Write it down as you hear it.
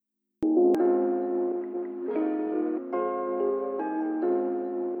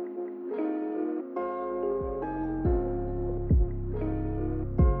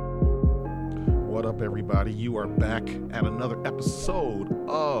What up, everybody? You are back at another episode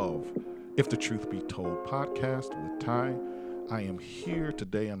of If the Truth Be Told podcast with Ty. I am here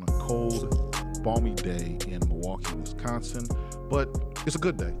today on a cold, balmy day in Milwaukee, Wisconsin, but it's a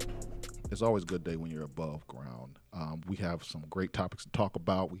good day. It's always a good day when you're above ground. We have some great topics to talk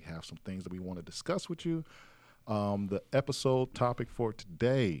about. We have some things that we want to discuss with you. The episode topic for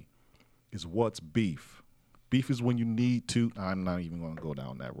today is what's beef? Beef is when you need to. I'm not even going to go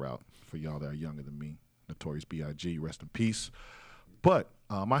down that route for y'all that are younger than me. Notorious B.I.G, rest in peace. But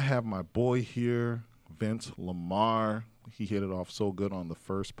I have my boy here, Vince Lamar. He hit it off so good on the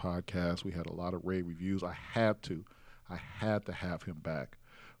first podcast. We had a lot of rave reviews. I had to have him back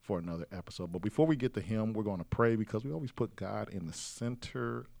for another episode. But before we get to him, we're going to pray because we always put God in the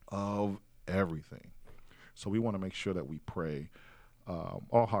center of everything. So we want to make sure that we pray.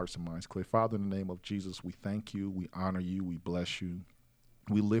 All hearts and minds clear. Father, in the name of Jesus, we thank you, we honor you, we bless you,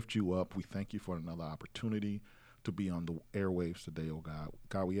 we lift you up. We thank you for another opportunity to be on the airwaves today, oh God.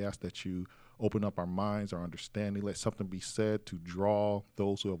 God, we ask that you open up our minds, our understanding, let something be said to draw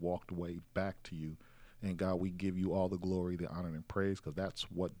those who have walked away back to you. And God, we give you all the glory, the honor, and praise because that's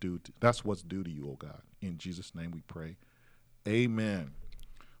what's due to you, oh God. In Jesus' name we pray. Amen.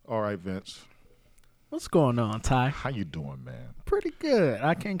 All right, Vince. What's going on, Ty? How you doing, man? Pretty good.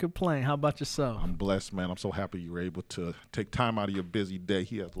 I can't complain. How about yourself? I'm blessed, man. I'm so happy you were able to take time out of your busy day.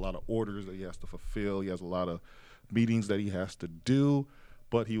 He has a lot of orders that he has to fulfill. He has a lot of meetings that he has to do,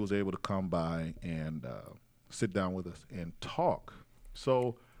 but he was able to come by and sit down with us and talk.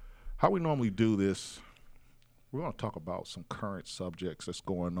 So how we normally do this, we're going to talk about some current subjects that's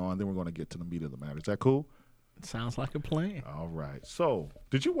going on. Then we're going to get to the meat of the matter. Is that cool? Sounds like a plan. All right. So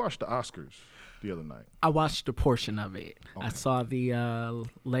did you watch the Oscars the other night? I watched a portion of it. Okay. I saw the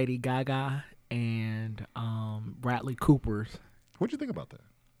Lady Gaga and Bradley Cooper's. What'd you think about that?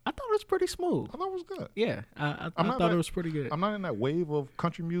 I thought it was pretty smooth. I thought it was good. Yeah, I thought it was pretty good. I'm not in that wave of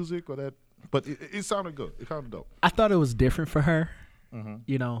country music or that, but it sounded good. It sounded dope. I thought it was different for her. Mm-hmm.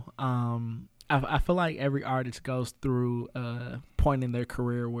 You know, I feel like every artist goes through a point in their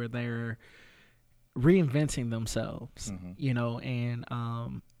career where they're reinventing themselves. Mm-hmm. You know, and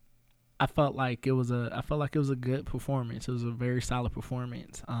I felt like it was a good performance. It was a very solid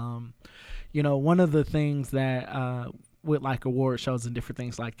performance. You know, one of the things that with like award shows and different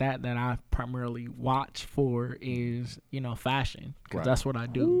things like that I primarily watch for is, you know, fashion, because right. That's what I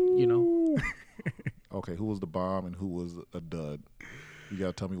do. Ooh. You know. Okay, who was the bomb and who was a dud? You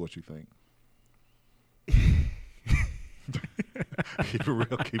gotta tell me what you think. Keep it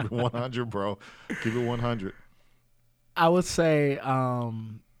real. Keep it 100, bro. Keep it 100. I would say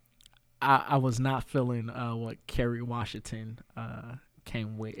I was not feeling what Kerry Washington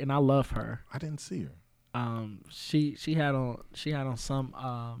came with, and I love her. I didn't see her. She had on some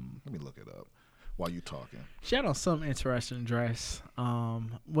Let me look it up while you talking. She had on some interesting dress.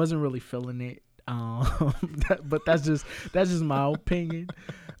 Wasn't really feeling it. But that's just my opinion.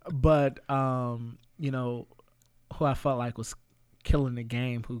 But you know, who I felt like was killing the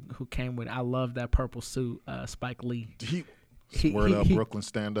game, who came with, I love that purple suit, Spike Lee. Word up, Brooklyn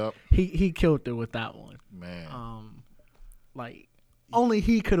stand up. He killed it with that one. Man. Like only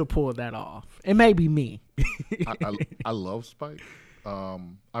he could have pulled that off. It may be me. I love Spike.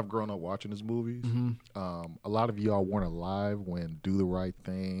 I've grown up watching his movies. Mm-hmm. A lot of y'all weren't alive when Do the Right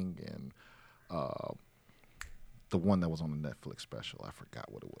Thing and the one that was on the Netflix special. I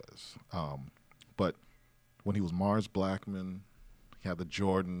forgot what it was. But when he was Mars Blackman, he had the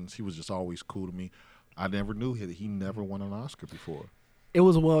Jordans. He was just always cool to me. I never knew he never won an Oscar before. It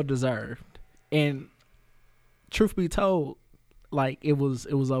was well deserved, and truth be told, like it was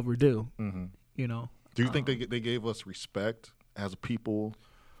overdue. Mm-hmm. You know. Do you think they gave us respect as a people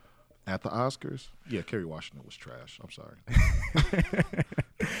at the Oscars? Yeah, Kerry Washington was trash. I'm sorry.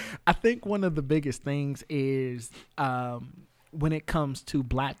 I think one of the biggest things is when it comes to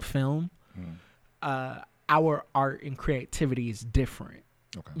black film, our art and creativity is different.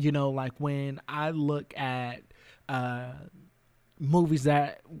 Okay. You know, like when I look at movies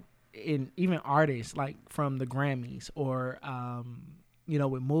that, in even artists like from the Grammys or you know,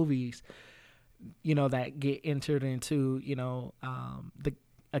 with movies, you know, that get entered into, you know, the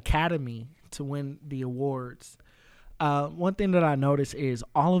Academy to win the awards. One thing that I notice is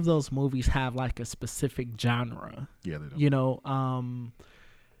all of those movies have like a specific genre. Yeah, they do. You know,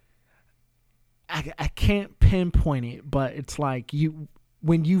 I can't pinpoint it, but it's like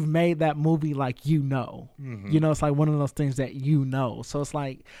when you've made that movie, like, you know, Mm-hmm. you know, it's like one of those things that you know. So it's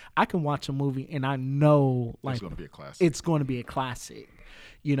like I can watch a movie and I know, like, it's going to be a classic. It's going to be a classic,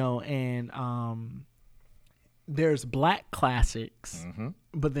 you know, and there's black classics,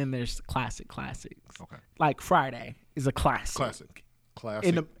 but then there's classics. Okay. Like Friday is a classic.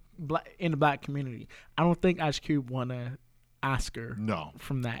 Classic. In the black community. I don't think Ice Cube won an Oscar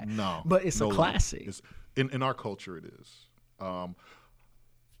from that. No. But it's a classic. It's, in our culture, it is.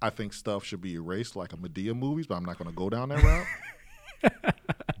 I think stuff should be erased like a Madea movies, but I'm not going to go down that route.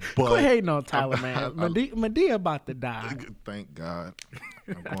 But quit hating on Tyler, man. Madea about to die. Thank God.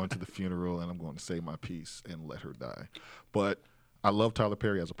 I'm going to the funeral and I'm going to say my piece and let her die. But I love Tyler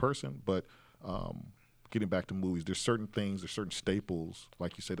Perry as a person, but getting back to movies, there's certain things, there's certain staples,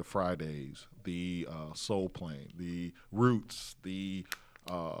 like you say, the Fridays, the Soul Plane, the Roots, the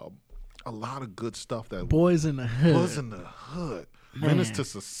a lot of good stuff that Boys in the Hood. Boys in the Hood. Menace to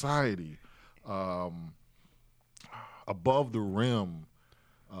Society. Above the Rim.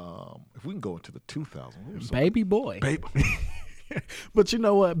 If we can go into the 2000s. Baby Boy. But you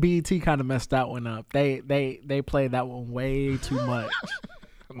know what? BET kind of messed that one up. They played that one way too much.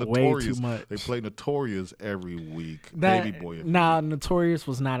 Way too much. They play Notorious every week. Baby Boy. Notorious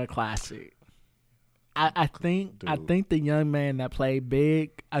was not a classic. I think the young man that played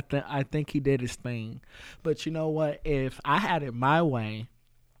Big, I think he did his thing. But you know what? If I had it my way,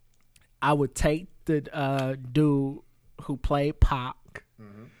 I would take the dude who played Pac.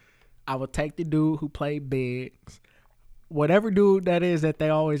 I would take the dude who played Biggs. Whatever dude that is that they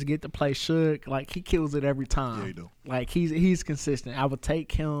always get to play Suge, like he kills it every time. Yeah, he do. Like he's consistent. I would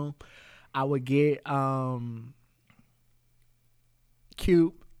take him. I would get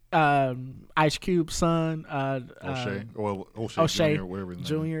Cube, Ice Cube's son, O'Shea Jr., whatever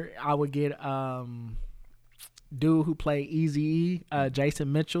his name is. I would get dude who played Eazy-E,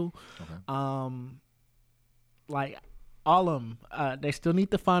 Jason Mitchell. Okay. Like all of them, they still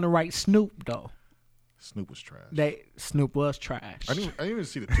need to find the right Snoop though. Snoop was trash. Snoop was trash. I didn't even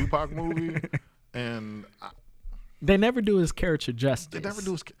see the Tupac movie, and they never do his character justice. They never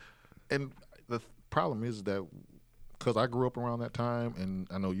do his. And the problem is that because I grew up around that time, and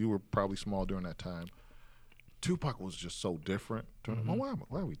I know you were probably small during that time. Tupac was just so different. Why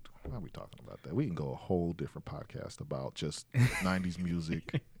are we talking about that? We can go a whole different podcast about just 90s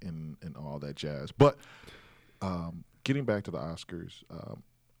music and all that jazz. But getting back to the Oscars,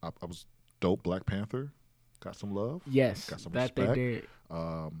 I was dope. Black Panther got some love. Yes, got some that respect. they did.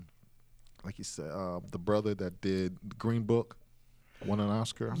 Like you said, the brother that did Green Book won an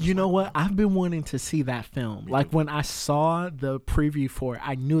Oscar. You know what? I've been wanting to see that film. Like when I saw the preview for it,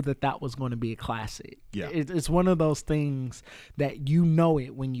 I knew that was going to be a classic. Yeah, it's one of those things that you know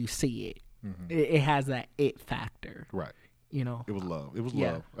it when you see it. It has that it factor. Right. You know, it was love. It was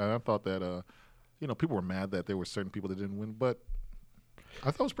love. And I thought that people were mad that there were certain people that didn't win, but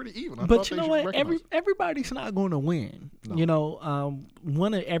I thought it was pretty even. But you know what? Everybody's not going to win. No. You know,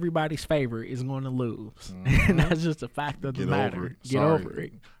 one of everybody's favorite is going to lose, and that's just a fact of the matter. Get over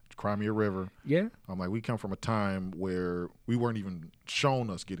it. Cry me a river. Yeah. I'm like, we come from a time where we weren't even shown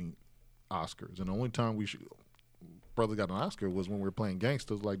us getting Oscars, and the only time brother got an Oscar was when we were playing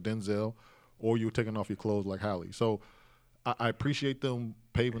gangsters like Denzel, or you were taking off your clothes like Halle. So I appreciate them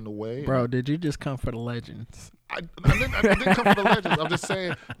paving the way. Bro, did you just come for the legends? I didn't come for the legends. I'm just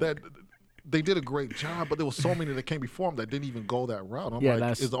saying that they did a great job, but there was so many that came before them that didn't even go that route. I'm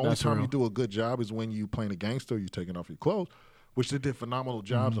like, is the only time you do a good job is when you playing a gangster, you taking off your clothes, which they did phenomenal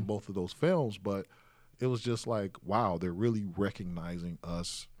jobs in both of those films. But it was just like, wow, they're really recognizing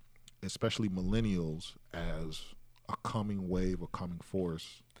us, especially millennials, as a coming wave, a coming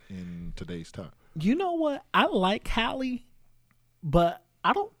force in today's time. You know what? I like Halle, but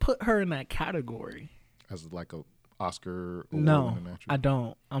I don't put her in that category. As like a Oscar? No, I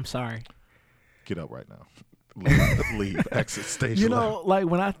don't. I'm sorry. Get up right now. Leave. Exit stage. You know, like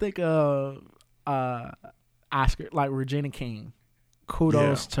when I think of Oscar, like Regina King,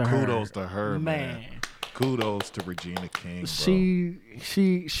 kudos to her. Kudos to her, man. Kudos to Regina King, bro.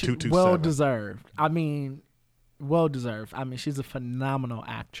 She well deserved. I mean, well deserved. I mean, she's a phenomenal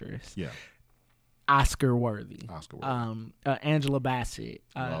actress. Yeah. Oscar worthy. Angela Bassett.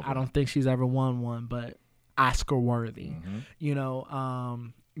 I don't think she's ever won one, but Oscar worthy. You know,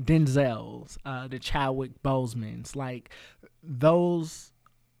 Denzel's, the Chadwick Bosemans, like those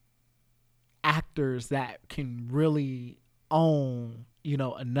actors that can really own, you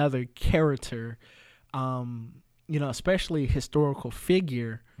know, another character, you know, especially historical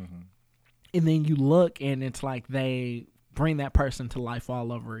figure. And then you look and it's like they bring that person to life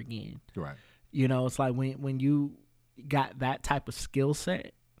all over again. Right. You know, it's like when you got that type of skill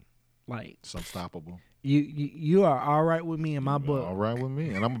set, like it's unstoppable. You are all right with me in my book. All right with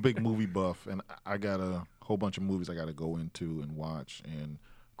me, and I'm a big movie buff, and I got a whole bunch of movies I got to go into and watch. And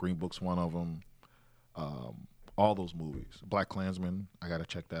Green Book's one of them. All those movies. Black Klansman, I got to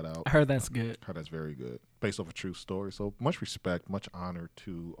check that out. I heard that's good. Heard that's very good. Based off a true story. So much respect, much honor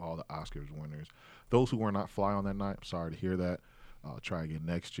to all the Oscars winners. Those who were not fly on that night, I'm sorry to hear that. I'll try again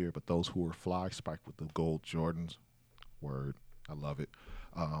next year. But those who were fly, spiked with the gold Jordans, word. I love it.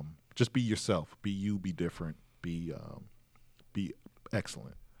 Just be yourself. Be you. Be different. Be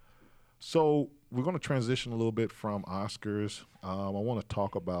excellent. So we're going to transition a little bit from Oscars. I want to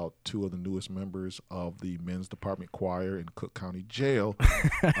talk about two of the newest members of the men's department choir in Cook County Jail,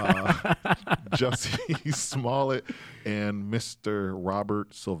 Jussie Smollett and Mr.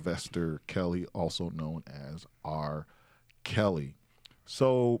 Robert Sylvester Kelly, also known as R. Kelly.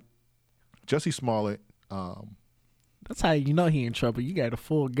 So Jussie Smollett. That's how you know he in trouble. You got a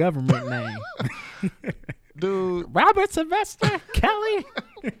full government name. Dude. Robert Sylvester Kelly.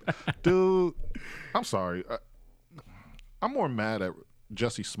 Dude, I'm sorry. I'm more mad at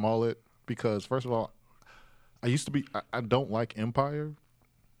Jussie Smollett because, first of all, I don't like Empire,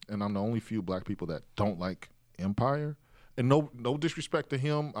 and I'm the only few black people that don't like Empire. And no disrespect to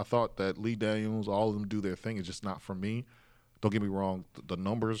him. I thought that Lee Daniels, all of them do their thing. It's just not for me. Don't get me wrong. The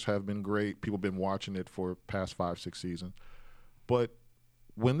numbers have been great. People have been watching it for past 5-6 seasons. But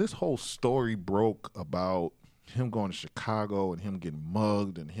when this whole story broke about him going to Chicago and him getting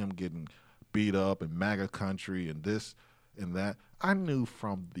mugged and him getting beat up in MAGA country and this and that, I knew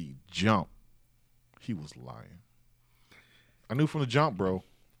from the jump he was lying. I knew from the jump, bro.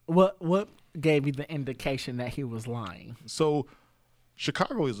 What gave you the indication that he was lying? So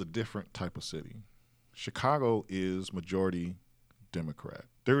Chicago is a different type of city. Chicago is majority Democrat.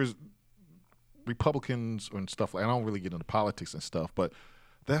 There is Republicans and stuff. I don't really get into politics and stuff, but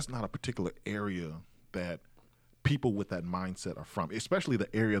that's not a particular area that people with that mindset are from, especially the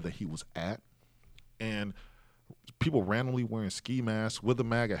area that he was at. And people randomly wearing ski masks with a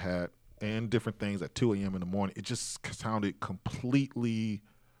MAGA hat and different things at 2 a.m. in the morning. It just sounded completely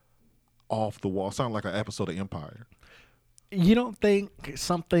off the wall. It sounded like an episode of Empire. You don't think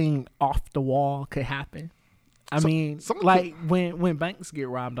something off the wall could happen? I mean, like when banks get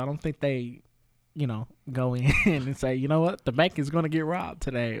robbed, I don't think they, go in and say, you know what, the bank is going to get robbed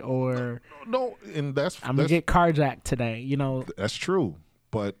today, or no, and I'm gonna get carjacked today. That's true.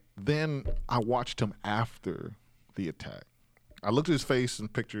 But then I watched him after the attack. I looked at his face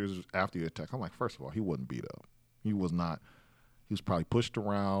and pictures after the attack. I'm like, first of all, he wasn't beat up. He was not. He was probably pushed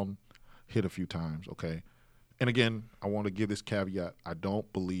around, hit a few times. Okay. And again, I want to give this caveat. I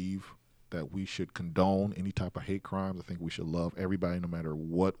don't believe that we should condone any type of hate crimes. I think we should love everybody no matter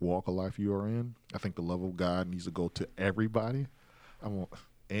what walk of life you are in. I think the love of God needs to go to everybody.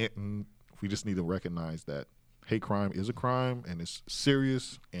 And we just need to recognize that hate crime is a crime and it's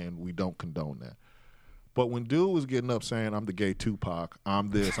serious and we don't condone that. But when dude was getting up saying, I'm the gay Tupac,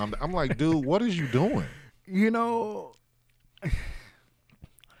 I'm this, I'm like, dude, what is you doing?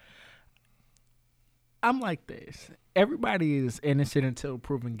 I'm like this. Everybody is innocent until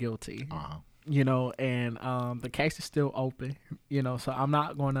proven guilty. Uh-huh. And the case is still open. So I'm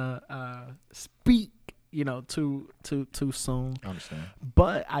not gonna speak. Too soon. I understand.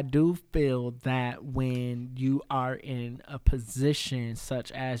 But I do feel that when you are in a position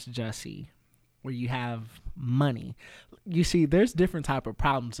such as Jussie, where you have money, you see, there's different type of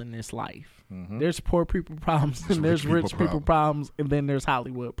problems in this life. Mm-hmm. There's poor people problems, and there's rich people problems, and then there's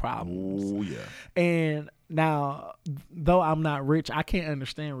Hollywood problems. Oh, yeah. And now, though I'm not rich, I can't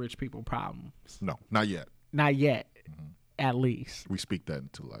understand rich people problems. No, not yet. Not yet, at least. We speak that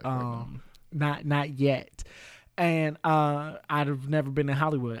into life right now. Not yet. And I've never been in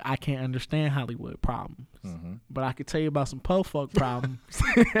Hollywood. I can't understand Hollywood problems. Mm-hmm. But I could tell you about some po folk problems.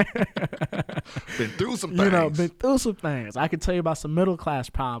 Been through some things. Been through some things. I could tell you about some middle class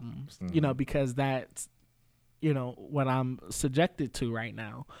problems, because that's, what I'm subjected to right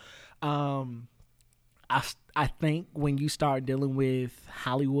now. I think when you start dealing with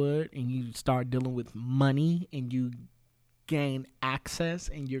Hollywood and you start dealing with money and you gain access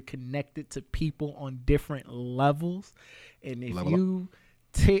and you're connected to people on different levels, and if you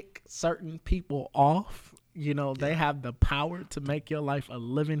tick certain people off, they have the power to make your life a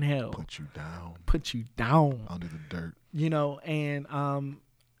living hell. Put you down under the dirt. And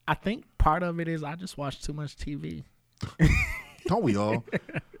I think part of it is I just watch too much TV. Don't we all?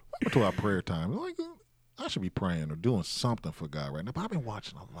 Welcome to our prayer time. Like, I should be praying or doing something for God right now. But I've been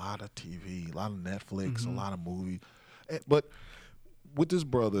watching a lot of TV, a lot of Netflix, a lot of movies. But with this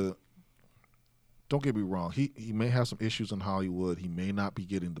brother, don't get me wrong. He may have some issues in Hollywood. He may not be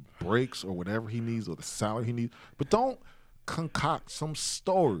getting the breaks or whatever he needs or the salary he needs. But don't concoct some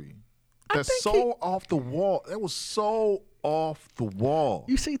story that's so off the wall. That was so off the wall.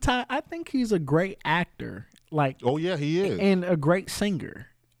 You see, Ty, I think he's a great actor. Like, oh yeah, he is, and a great singer.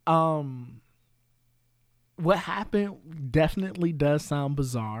 What happened definitely does sound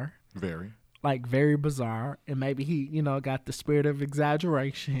bizarre. very. Like, very bizarre, and maybe he, got the spirit of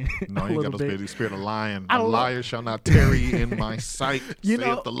exaggeration. No, he got the spirit of lying. A I don't know. liar shall not tarry in my sight,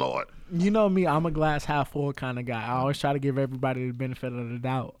 saith the Lord. You know me, I'm a glass half full kind of guy. I always try to give everybody the benefit of the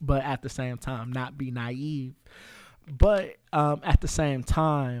doubt, but at the same time, not be naive. But at the same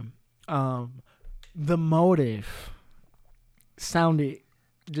time, the motive sounded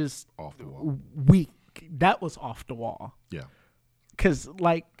just Off the wall. weak. That was off the wall. Yeah. Because,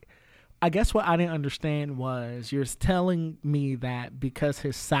 like, I guess what I didn't understand was you're telling me that because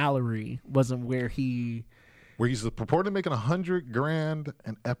his salary wasn't where he's purportedly making $100,000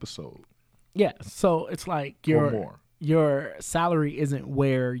 an episode. Yeah, so it's like your salary isn't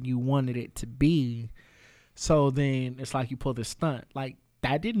where you wanted it to be. So then it's like you pull this stunt. Like,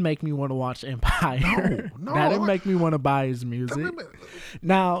 that didn't make me want to watch Empire. No, that didn't make me want to buy his music.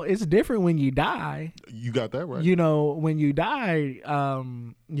 Now, it's different when you die. You got that right. When you die,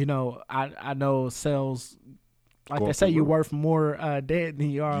 I know sales, like they say, you're worth more dead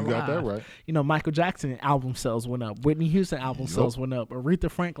than you are alive. You got that right. Michael Jackson album sales went up. Whitney Houston album sales went up. Aretha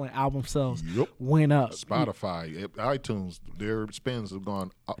Franklin album sales went up. Spotify, iTunes, their spends have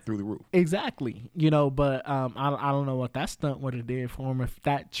gone up through the roof. Exactly. But I don't know what that stunt would have did for him if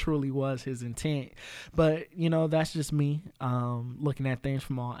that truly was his intent. But, that's just me looking at things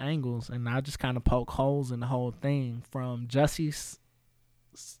from all angles. And I just kind of poke holes in the whole thing from Jussie's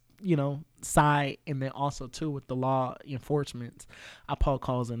side, and then also too with the law enforcement, I poke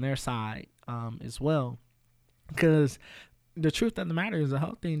holes in their side as well, because the truth of the matter is the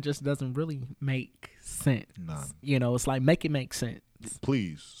whole thing just doesn't really make sense. None. It's like, make it make sense.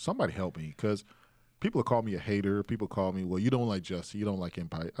 Please, somebody help me, because people call me a hater. People call me, well, you don't like Jussie, you don't like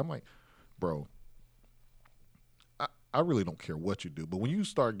Empire. I'm like, bro, I really don't care what you do, but when you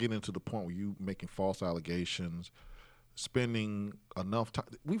start getting to the point where you making false allegations, spending enough time.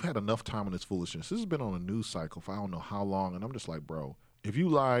 We've had enough time on this foolishness. This has been on a news cycle for I don't know how long, and I'm just like, bro, if you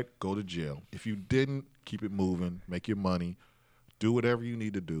lied, go to jail. If you didn't, keep it moving, make your money, do whatever you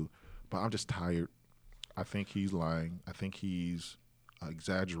need to do. But I'm just tired. I think he's lying. I think he's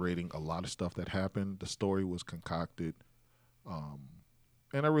exaggerating a lot of stuff that happened. The story was concocted,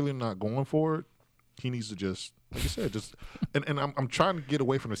 and I really am not going for it. He needs to just, like I said, and I'm trying to get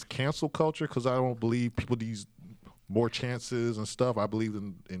away from this cancel culture, because I don't believe people these more chances and stuff. I believe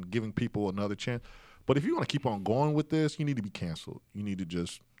in giving people another chance. But if you want to keep on going with this, you need to be canceled. You need to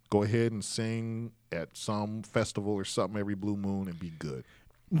just go ahead and sing at some festival or something every blue moon and be good.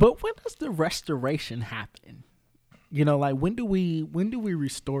 But when does the restoration happen? Like, when do we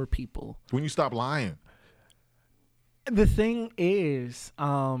restore people? When you stop lying. The thing is,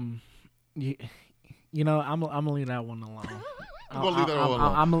 I'm gonna leave that one alone. I'm gonna leave that one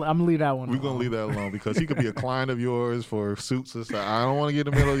alone. I'm gonna leave that one alone. We're gonna leave that alone, because he could be a client of yours for suits and stuff. I don't want to get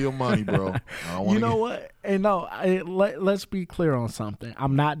in the middle of your money, bro. What? And no, let's be clear on something.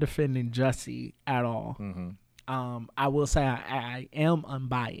 I'm not defending Jussie at all. Mm-hmm. I will say I am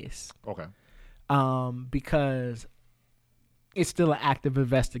unbiased. Okay. Because it's still an active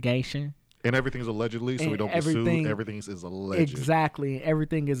investigation. And everything's allegedly, so we don't get sued. Everything is alleged. Exactly.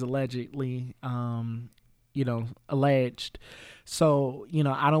 Everything is allegedly, alleged. So,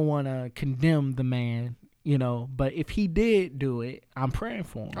 I don't want to condemn the man, but if he did do it, I'm praying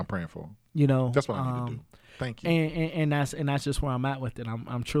for him. I'm praying for him. That's what I need to do. Thank you. And that's just where I'm at with it.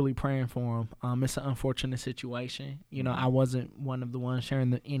 I'm truly praying for him. It's an unfortunate situation. I wasn't one of the ones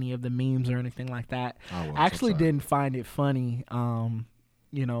sharing any of the memes or anything like that. I actually didn't find it funny.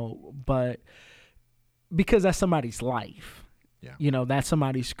 But because that's somebody's life. Yeah. That's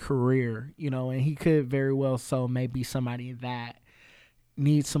somebody's career, and he could very well maybe somebody that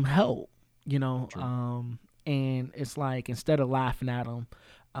needs some help, True. And it's like, instead of laughing at him,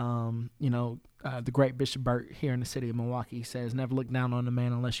 the great Bishop Burt here in the city of Milwaukee says, never look down on a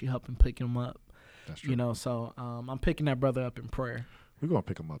man unless you help him pick him up. That's true. So I'm picking that brother up in prayer. We're going to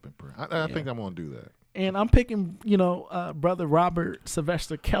pick him up in prayer. I think I'm going to do that. And I'm picking, brother Robert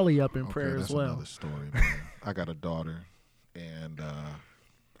Sylvester Kelly up in prayer as well. That's another story, man. I got a daughter, and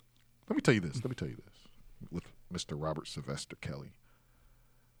let me tell you this. With Mr. Robert Sylvester Kelly,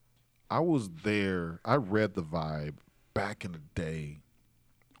 I was there. I read the vibe back in the day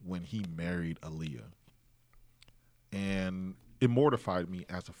when he married Aaliyah, and it mortified me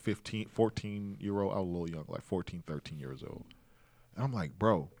as a 14-year-old. I was a little young, like 14, 13 years old. And I'm like,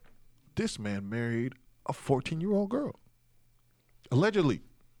 bro, this man married a 14-year-old girl. Allegedly.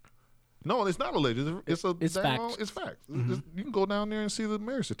 No, it's not alleged. It's facts. It's facts. Mm-hmm. You can go down there and see the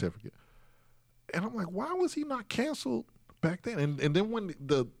marriage certificate. And I'm like, why was he not canceled back then? And then when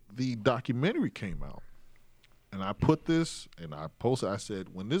the documentary came out, and I put this and I posted, I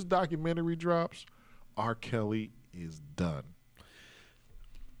said, when this documentary drops, R. Kelly is done.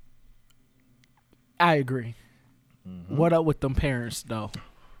 I agree. Mm-hmm. What up with them parents, though?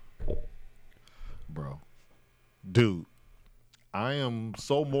 Bro. Dude. I am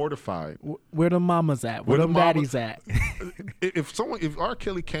so mortified. Where the mamas at? Where them daddies at? If R.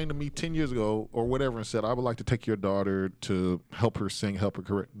 Kelly came to me 10 years ago or whatever and said, I would like to take your daughter to help her sing, help her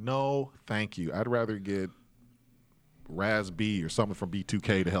career. No, thank you. I'd rather get Raz B or something from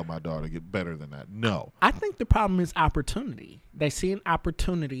B2K to help my daughter get better than that. No. I think the problem is opportunity. They see an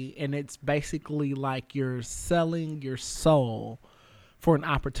opportunity, and it's basically like you're selling your soul for an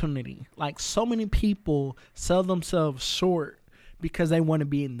opportunity. Like, so many people sell themselves short because they want to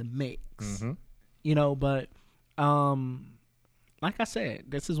be in the mix, but like I said,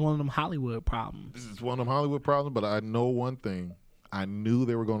 this is one of them Hollywood problems. This is one of them Hollywood problems, but I know one thing. I knew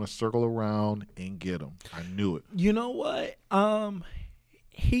they were going to circle around and get him. I knew it. You know what?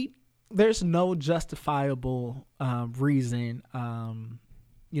 There's no justifiable reason,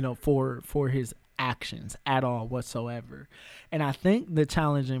 for his actions at all whatsoever. And I think the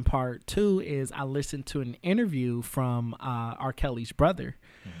challenging part too is I listened to an interview from R. Kelly's brother,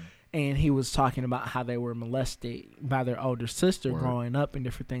 and he was talking about how they were molested by their older sister growing up and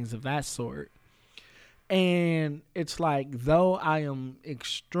different things of that sort. And it's like, though I am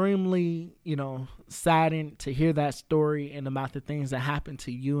extremely, saddened to hear that story and about the things that happened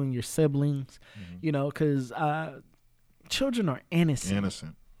to you and your siblings, because children are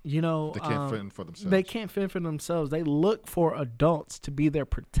innocent. They can't fend for themselves. They can't fend for themselves. They look for adults to be their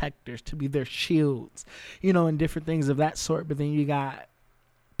protectors, to be their shields, and different things of that sort. But then you got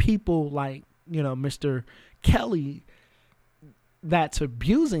people like, Mr. Kelly that's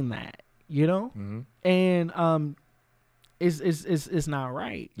abusing that, and it's not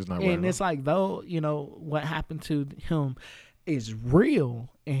right. It's not right. And it's like, though, what happened to him is real,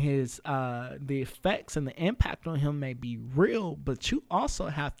 and his the effects and the impact on him may be real, but you also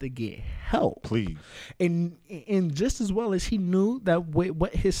have to get help, please. And just as well as he knew that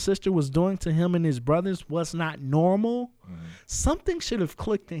what his sister was doing to him and his brothers was not normal, something should have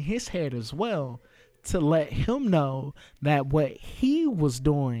clicked in his head as well to let him know that what he was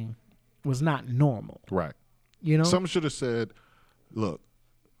doing was not normal. Right. Someone should have said, look,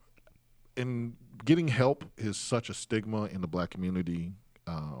 in getting help is such a stigma in the black community.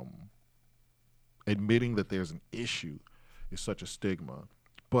 Admitting that there's an issue is such a stigma.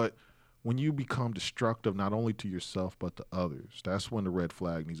 But when you become destructive, not only to yourself, but to others, that's when the red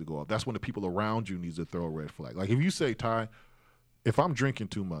flag needs to go up. That's when the people around you needs to throw a red flag. Like if you say, Ty, if I'm drinking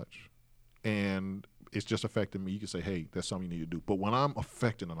too much and it's just affecting me, you can say, hey, that's something you need to do. But when I'm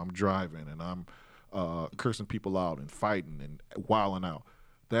affecting and I'm driving and I'm cursing people out and fighting and wilding out,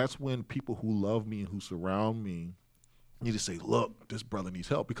 that's when people who love me and who surround me need to say, look, this brother needs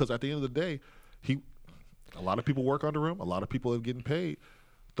help. Because at the end of the day, a lot of people work under him. A lot of people are getting paid.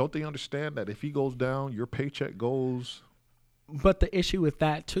 Don't they understand that if he goes down, your paycheck goes? But the issue with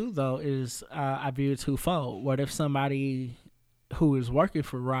that, too, though, is I view it twofold. What if somebody who is working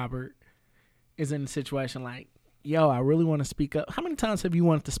for Robert is in a situation like, yo, I really want to speak up. How many times have you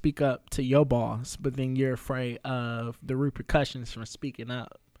wanted to speak up to your boss, but then you're afraid of the repercussions from speaking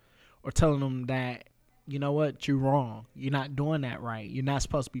up or telling them that, you know what, you're wrong. You're not doing that right. You're not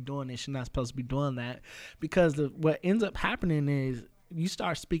supposed to be doing this. You're not supposed to be doing that. Because what ends up happening is you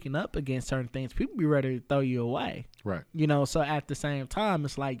start speaking up against certain things, people be ready to throw you away. Right. So at the same time,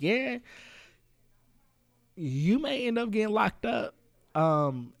 it's like, yeah, you may end up getting locked up.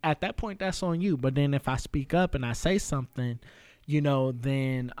 At that point, that's on you. But then if I speak up and I say something,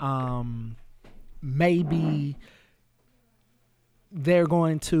 then maybe they're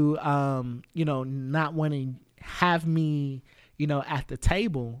going to, not want to have me, at the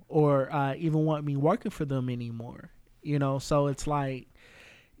table or even want me working for them anymore. So it's like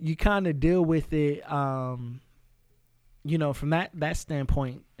you kind of deal with it, from that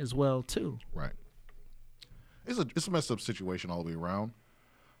standpoint as well, too. Right. It's a messed up situation all the way around.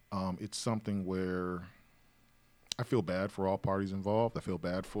 It's something where I feel bad for all parties involved. I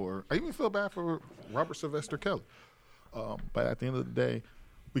even feel bad for Robert Sylvester Kelly. But at the end of the day,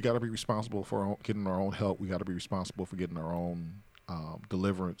 we got to be responsible for getting our own help. We got to be responsible for getting our own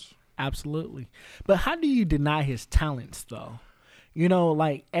deliverance. Absolutely. But how do you deny his talents, though?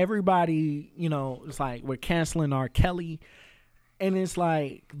 Like everybody, it's like we're canceling R. Kelly. And it's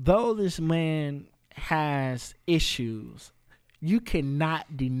like, though this man has issues, you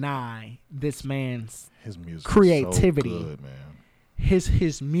cannot deny this man's his music creativity. Is so good, man.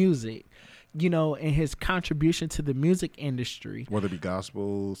 His music. and his contribution to the music industry, whether it be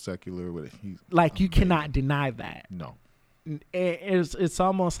gospel, secular, he's like you cannot deny that. No, it's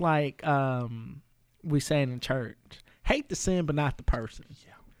almost like we say in church, hate the sin but not the person.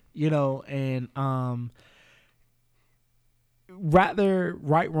 Yeah. And rather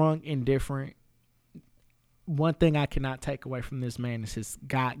right, wrong, indifferent. One thing I cannot take away from this man is his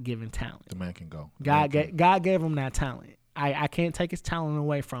God-given talent. The man can go. God gave him that talent. I can't take his talent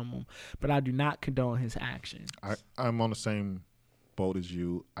away from him, but I do not condone his actions. I'm on the same boat as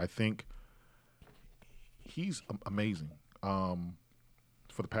you. I think he's amazing.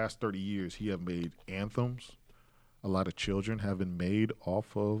 For the past 30 years, he have made anthems. A lot of children have been made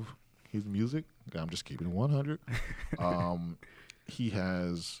off of his music. I'm just keeping it 100. He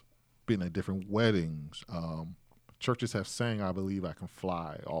has been at different weddings. Churches have sang "I Believe I Can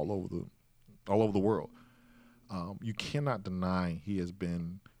Fly" all over the world. You cannot deny he has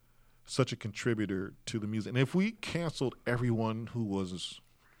been such a contributor to the music. And if we canceled everyone who was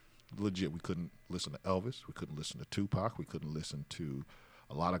legit, we couldn't listen to Elvis, we couldn't listen to Tupac, we couldn't listen to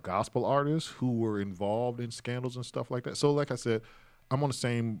a lot of gospel artists who were involved in scandals and stuff like that. So like I said, I'm on the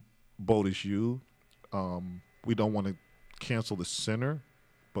same boat as you. We don't want to cancel the sinner,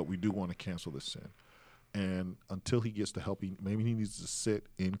 but we do want to cancel the sin. And until he gets the help, maybe he needs to sit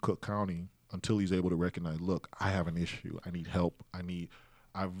in Cook County until he's able to recognize, look, I have an issue. I need help.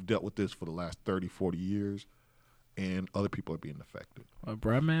 I've dealt with this for the last 30, 40 years, and other people are being affected. Well,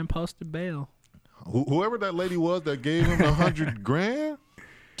 bruh man posted bail. Whoever that lady was that gave him $100,000,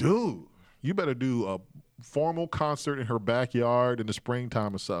 dude, you better do a formal concert in her backyard in the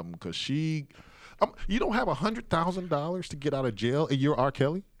springtime or something, because you don't have $100,000 to get out of jail, and you're R.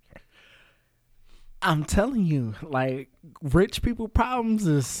 Kelly? I'm telling you, like, rich people problems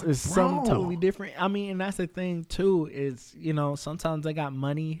is something totally different. I mean, and that's the thing too, is, sometimes they got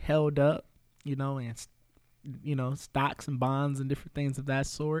money held up, and, stocks and bonds and different things of that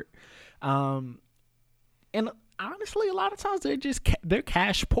sort. And honestly, a lot of times they're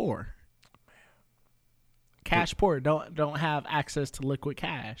cash poor. Cash poor, don't have access to liquid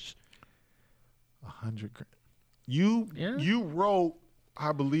cash. $100,000. You wrote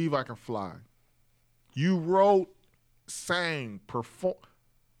 "I Believe I Can Fly." You wrote, sang, perform.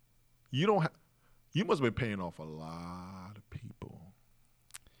 You must have been paying off a lot of people.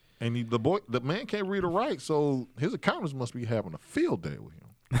 And the man can't read or write, so his accountants must be having a field day with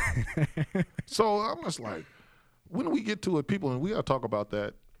him. So I'm just like, when we get to it, people, and we got to talk about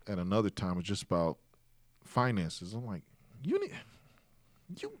that at another time. It's just about finances. I'm like, you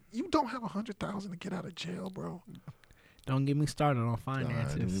don't have $100,000 to get out of jail, bro. Don't get me started on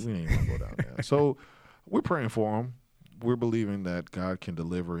finances. We ain't gonna go down there. So we're praying for him. We're believing that God can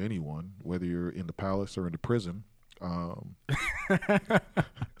deliver anyone, whether you're in the palace or in the prison.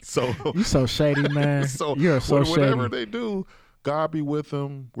 So you so shady, man. You're so shady. Whatever they do, God be with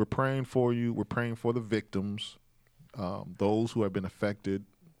them. We're praying for you. We're praying for the victims, those who have been affected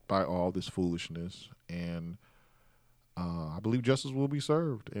by all this foolishness, and I believe justice will be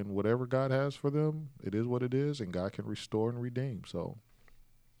served. And whatever God has for them, it is what it is, and God can restore and redeem. So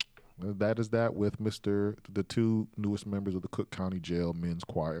that is that with the two newest members of the Cook County Jail Men's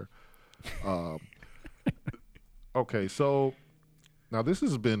Choir. Okay, so now this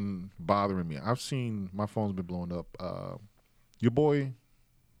has been bothering me. I've seen my phone's been blowing up. Your boy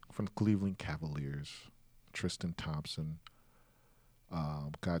from the Cleveland Cavaliers, Tristan Thompson,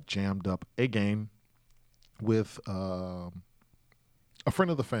 got jammed up again with a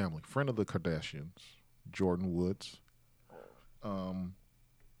friend of the family, friend of the Kardashians, Jordan Woods. Blown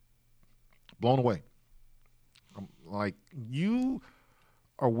away. Like, you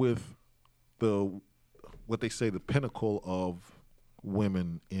are with what they say the pinnacle of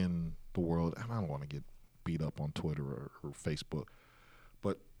women in the world. And I don't want to get beat up on Twitter or Facebook,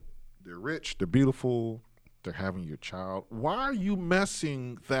 but they're rich, they're beautiful, they're having your child. Why are you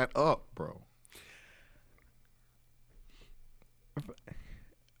messing that up, bro?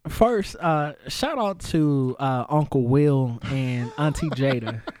 First, shout out to Uncle Will and Auntie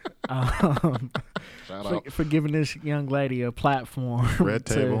Jada for giving this young lady a platform Red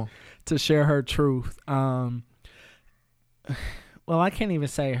table. to share her truth. Well, I can't even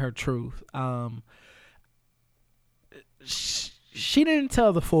say her truth. She didn't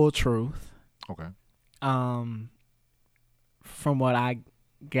tell the full truth. Okay. From what I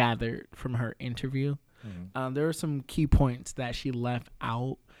gathered from her interview. Mm-hmm. There were some key points that she left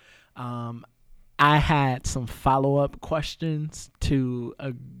out. I had some follow-up questions to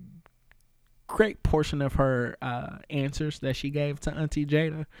a great portion of her answers that she gave to Auntie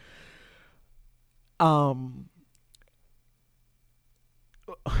Jada.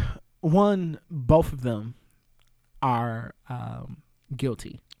 one, both of them are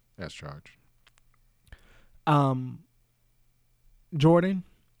guilty. As charged. Jordan,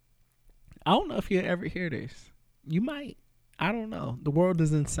 I don't know if you'll ever hear this. You might. I don't know. The world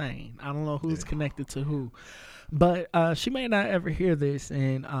is insane. I don't know who's connected to who. But she may not ever hear this,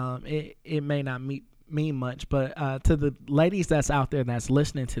 and it may not mean much. But to the ladies that's out there that's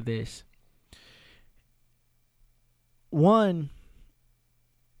listening to this, one,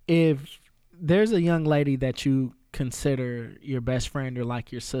 if there's a young lady that you consider your best friend or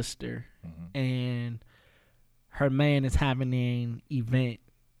like your sister, and her man is having an event,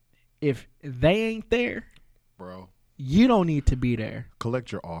 if they ain't there, bro, you don't need to be there.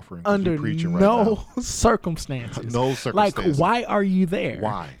 Collect your offering. Under no circumstances. No circumstances. Like, why are you there?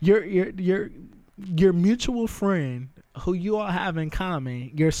 Why? Your mutual friend who you all have in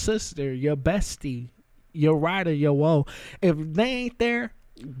common, your sister, your bestie, your rider, your woe. If they ain't there,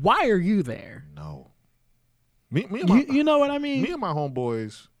 why are you there? No. Me and my, you know what I mean? Me and my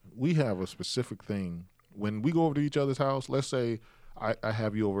homeboys, we have a specific thing. When we go over to each other's house, let's say I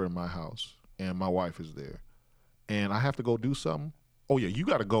have you over in my house and my wife is there, and I have to go do something. Oh yeah, you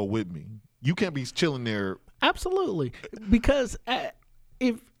got to go with me. You can't be chilling there. Absolutely, because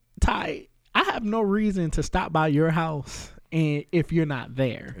if Ty, I have no reason to stop by your house, and if you're not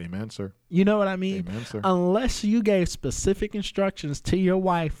there. Amen, sir. You know what I mean? Amen, sir. Unless you gave specific instructions to your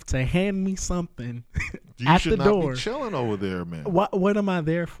wife to hand me something at the door. You should not be chilling over there, man. What am I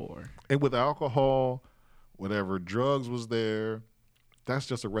there for? And with alcohol, whatever drugs was there, that's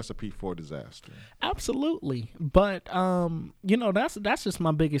just a recipe for disaster. Absolutely. But that's just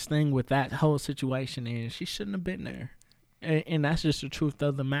my biggest thing with that whole situation is she shouldn't have been there. And that's just the truth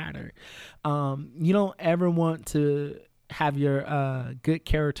of the matter. You don't ever want to have your good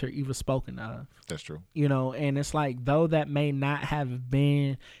character even spoken of. That's true. And it's like, though that may not have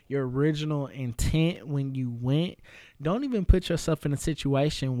been your original intent when you went, don't even put yourself in a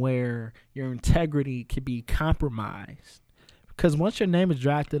situation where your integrity could be compromised. Because once your name is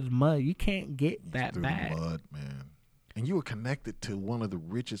dragged through the mud, you can't get that back. The mud, man. And you were connected to one of the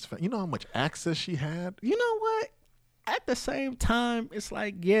richest. You know how much access she had? You know what? At the same time, it's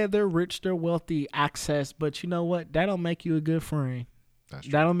like, yeah, they're rich, they're wealthy, access. But you know what? That don't make you a good friend. That's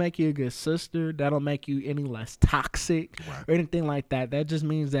true. That don't make you a good sister. That don't make you any less toxic or anything like that. That just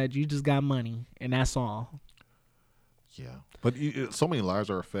means that you just got money, and that's all. Yeah. But so many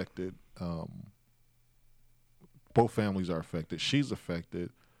lives are affected. Both families are affected. She's affected.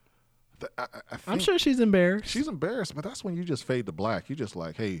 I'm sure she's embarrassed. She's embarrassed, but that's when you just fade to black. You just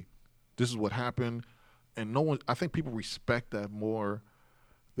like, hey, this is what happened. And no one, I think people respect that more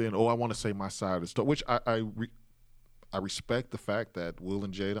than, I want to say my side of the story, which I respect the fact that Will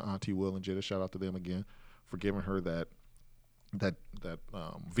and Jada, Auntie Will and Jada, shout out to them again for giving her that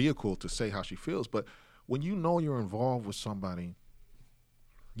vehicle to say how she feels. But when you know you're involved with somebody,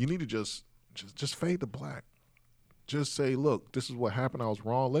 you need to just fade to black. Just say, look, this is what happened. I was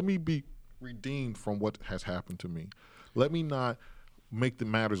wrong. Let me be redeemed from what has happened to me. Let me not make the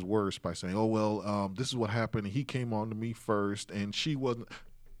matters worse by saying, this is what happened. He came on to me first and she wasn't.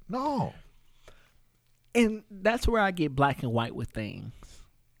 No. And that's where I get black and white with things.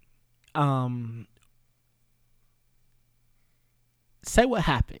 Say what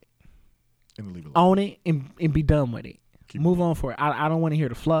happened. And leave it alone. Own it and be done with it. Move on for it. I don't want to hear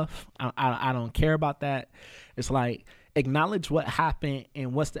the fluff. I don't care about that. It's like, acknowledge what happened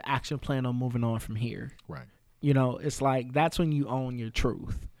and what's the action plan on moving on from here. Right. It's like, that's when you own your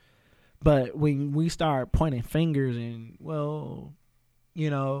truth. But when we start pointing fingers and,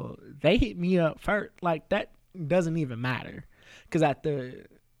 they hit me up first, like, that doesn't even matter. Because at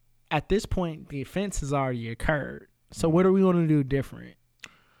this point, the offense has already occurred. So what are we going to do different?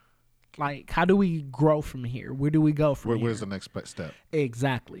 Like, how do we grow from here? Where do we go from here? Where's the next step?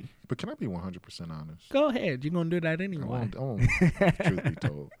 Exactly. But can I be 100% honest? Go ahead. You're going to do that anyway. Truth be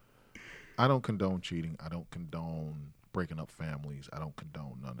told. I don't condone cheating. I don't condone breaking up families. I don't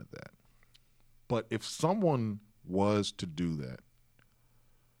condone none of that. But if someone was to do that,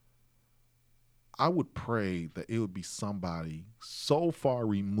 I would pray that it would be somebody so far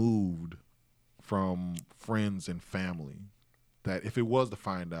removed from friends and family that if it was to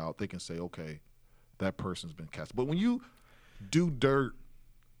find out, they can say, okay, that person's been cast. But when you do dirt,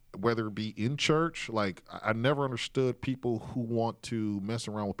 whether it be in church, like, I never understood people who want to mess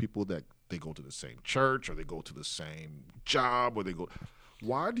around with people that they go to the same church or they go to the same job or they go.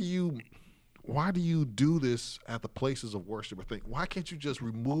 Why do you do this at the places of worship? I think, why can't you just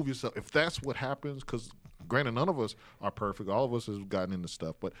remove yourself? If that's what happens, because granted, none of us are perfect. All of us have gotten into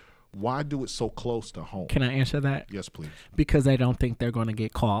stuff, but why do it so close to home? Can I answer that? Yes, please. Because they don't think they're going to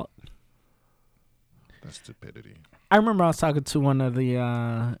get caught. That's stupidity. I remember I was talking to one of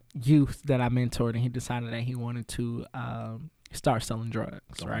the youth that I mentored, and he decided that he wanted to start selling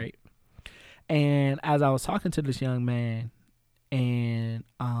drugs, right? And as I was talking to this young man, and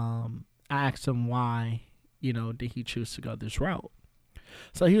I asked him why, did he choose to go this route?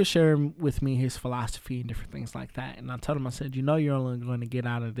 So he was sharing with me his philosophy and different things like that. And I told him, I said, you're only going to get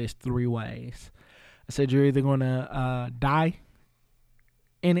out of this 3 ways. I said, you're either going to die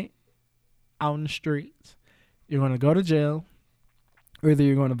in it, out in the streets, you're going to go to jail, or either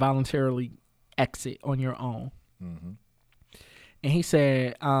you're going to voluntarily exit on your own. Mm-hmm. And he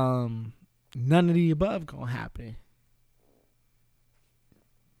said, none of the above going to happen.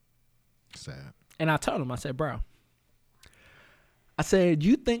 Sad. And I told him, I said, bro, I said,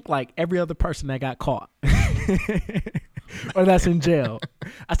 you think like every other person that got caught or that's in jail.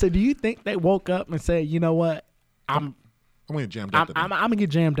 I said, do you think they woke up and said, you know what? I'm going to jammed up today. I'm going to get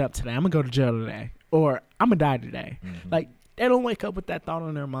jammed up today. I'm going to go to jail today. Or I'm going to die today. Mm-hmm. Like, they don't wake up with that thought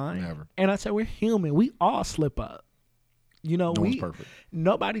on their mind. Never. And I said, we're human. We all slip up. No one's perfect.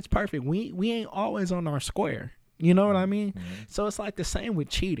 Nobody's perfect. We ain't always on our square. You know what I mean? Mm-hmm. So it's like the same with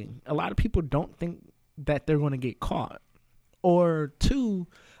cheating. A lot of people don't think that they're going to get caught. Or 2,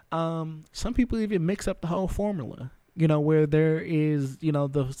 some people even mix up the whole formula, where there is,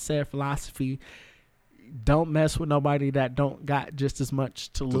 the said philosophy, don't mess with nobody that don't got just as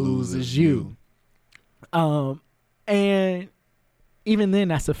much to lose as you. And even then,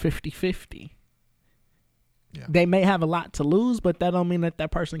 that's a 50-50. Yeah. They may have a lot to lose, but that don't mean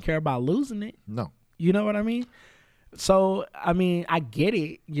that person care about losing it. No. You know what I mean? So, I mean, I get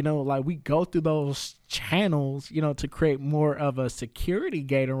it. Like we go through those channels, to create more of a security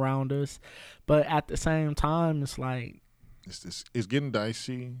gate around us. But at the same time, it's like. It's getting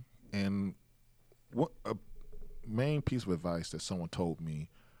dicey. And what a main piece of advice that someone told me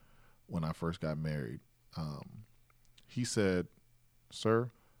when I first got married, he said, sir,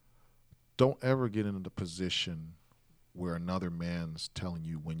 don't ever get into the position where another man's telling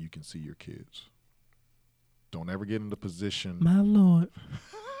you when you can see your kids. Don't ever get in the position. My Lord.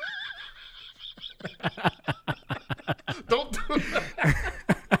 Don't do that.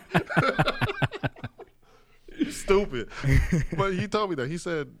 You're stupid. But he told me that. He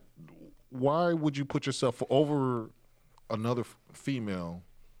said, why would you put yourself over another female?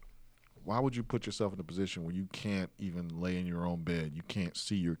 Why would you put yourself in a position where you can't even lay in your own bed? You can't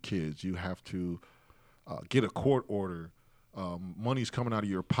see your kids. You have to get a court order. Money's coming out of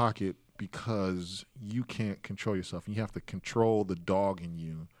your pocket because you can't control yourself. You have to control the dog in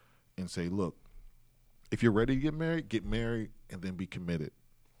you and say, look, if you're ready to get married, and then be committed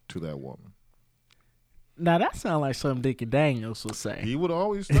to that woman. Now, that sounds like something Dickie Daniels would say. He would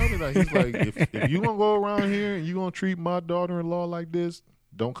always tell me that. He's like, if you going to go around here and you going to treat my daughter-in-law like this,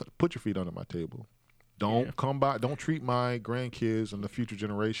 don't put your feet under my table. Don't come by. Don't treat my grandkids and the future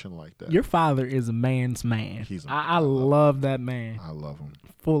generation like that. Your father is a man's man. I love that man. I love him.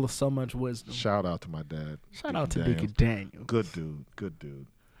 Full of so much wisdom. Shout out to my dad. Shout out to Dickie Daniels. Good dude. Good dude.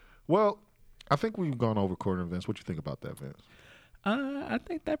 Well, I think we've gone over quarter Vince. What you think about that, Vince? I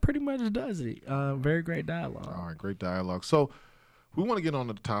think that pretty much does it. Very great dialogue. All right, great dialogue. So we want to get on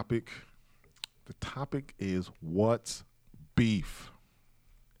to the topic. The topic is what's beef?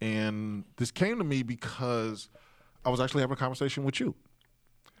 And this came to me because I was actually having a conversation with you.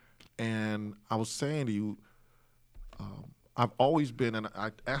 And I was saying to you, I've always been, and I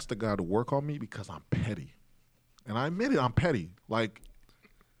asked the guy to work on me because I'm petty. And I admit it, I'm petty. Like,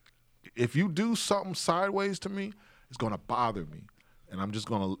 if you do something sideways to me, it's going to bother me. And I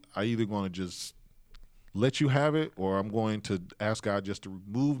either going to just let you have it, or I'm going to ask God just to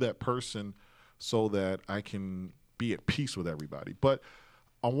remove that person so that I can be at peace with everybody. But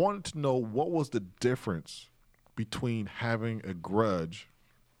I wanted to know, what was the difference between having a grudge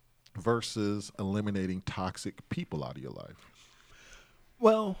versus eliminating toxic people out of your life?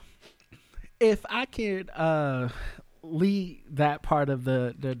 Well, if I could lead that part of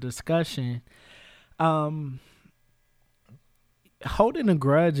the discussion, holding a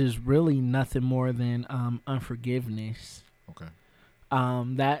grudge is really nothing more than unforgiveness. Okay.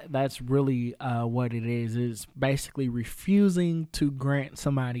 That's really what it is. It's basically refusing to grant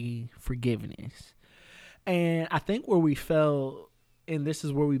somebody forgiveness. And I think where we fail, and this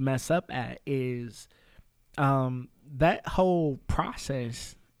is where we mess up at, is that whole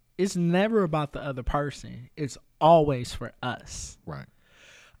process is never about the other person. It's always for us. Right.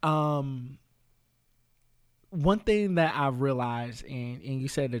 One thing that I've realized, and you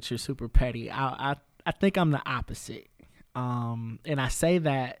said that you're super petty, I think I'm the opposite. And I say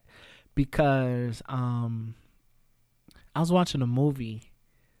that because I was watching a movie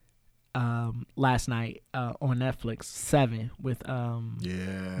last night on Netflix, 7 with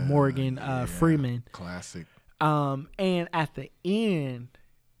Morgan Freeman. Classic. And at the end,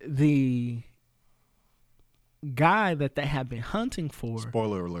 the guy that they have been hunting for.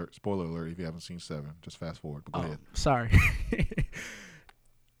 Spoiler alert if you haven't seen 7. Just fast forward. But go ahead. Sorry.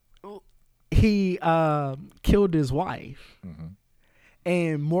 He killed his wife. Mm-hmm.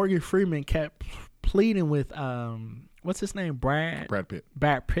 And Morgan Freeman kept pleading with what's his name? Brad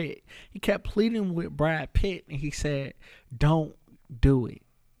Pitt. He kept pleading with Brad Pitt, and he said, "Don't do it.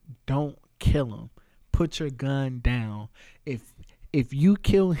 Don't kill him. Put your gun down. If you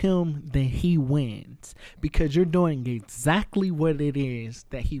kill him, then he wins, because you're doing exactly what it is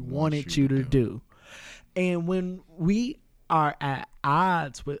that he wanted you to do." And when we are at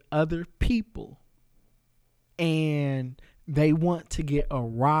odds with other people and they want to get a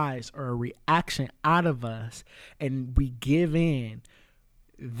rise or a reaction out of us and we give in,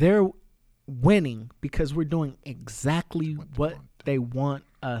 they're winning because we're doing exactly what they want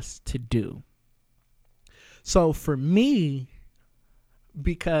us to do. So for me,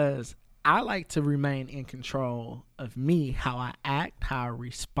 because I like to remain in control of me, how I act, how I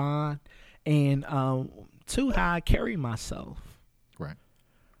respond, and to how I carry myself. Right.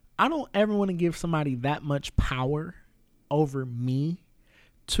 I don't ever want to give somebody that much power over me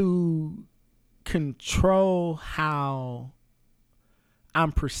to control how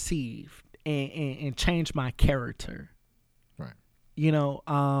I'm perceived and change my character. Right. You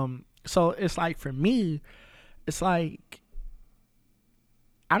know, so it's like, for me, it's like,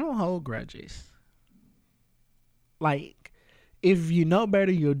 I don't hold grudges. Like, if you know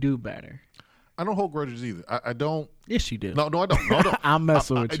better, you'll do better. I don't hold grudges either. I don't. Yes, you do. No, I don't. No, I don't. I'm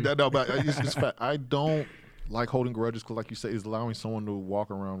messing with you. No, but it's fact. I don't like holding grudges because, like you say, it's allowing someone to walk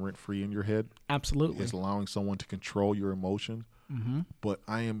around rent free in your head. Absolutely. It's allowing someone to control your emotions. Mm-hmm. But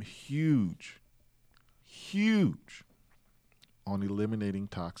I am huge on eliminating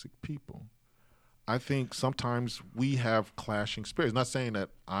toxic people. I think sometimes we have clashing spirits. Not saying that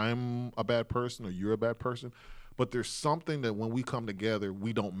I'm a bad person or you're a bad person, but there's something that when we come together,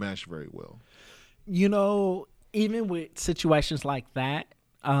 we don't mesh very well. You know, even with situations like that,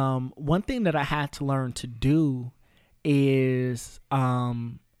 one thing that I had to learn to do is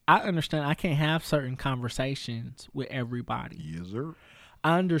I understand I can't have certain conversations with everybody. Yes, sir.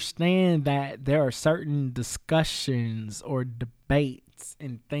 I understand that there are certain discussions or debates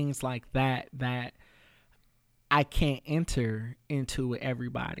and things like that that I can't enter into with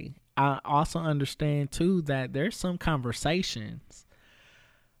everybody. I also understand too that there's some conversations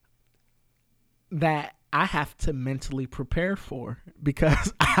that I have to mentally prepare for,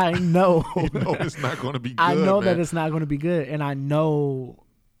 because I know it's not going to be good. I know that it's not going to be good, and I know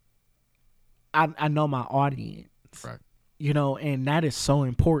my audience. Right. You know, and that is so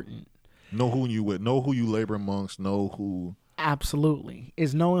important. Know who you with. Know who you labor amongst. Know who. Absolutely.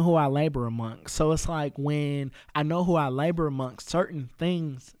 Is knowing who I labor amongst. So it's like, when I know who I labor amongst, certain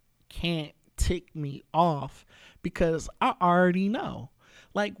things can't tick me off because I already know.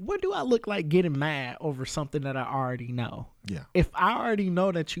 Like, what do I look like getting mad over something that I already know? Yeah. If I already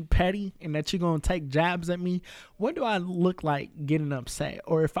know that you petty and that you're going to take jabs at me, what do I look like getting upset?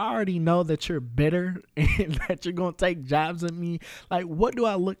 Or if I already know that you're bitter and that you're going to take jabs at me, like, what do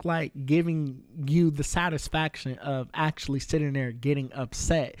I look like giving you the satisfaction of actually sitting there getting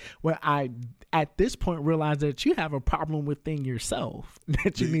upset, where I, at this point, realize that you have a problem within yourself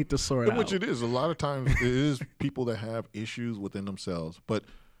that you need to sort out? Which it is. A lot of times it is people that have issues within themselves. But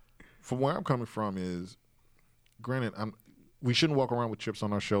from where I'm coming from is, granted, we shouldn't walk around with chips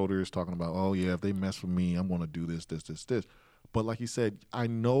on our shoulders talking about, oh, yeah, if they mess with me, I'm going to do this. But like you said, I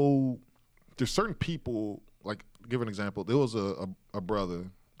know there's certain people, like, give an example. There was a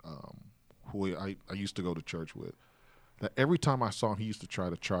brother who I used to go to church with, that every time I saw him, he used to try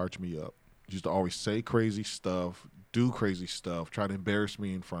to charge me up. He used to always say crazy stuff, do crazy stuff, try to embarrass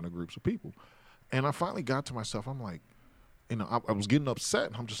me in front of groups of people. And I finally got to myself. I'm like, I was getting upset,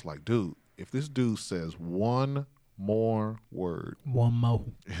 and I'm just like, dude, if this dude says one more word,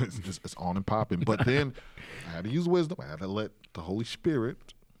 it's on and popping. But then I had to use wisdom. I had to let the Holy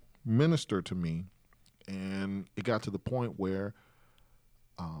Spirit minister to me, and it got to the point where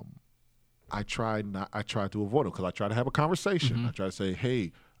I tried to avoid it, because I tried to have a conversation. Mm-hmm. I tried to say,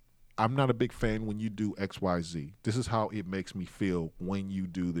 hey, I'm not a big fan when you do X, Y, Z. This is how it makes me feel when you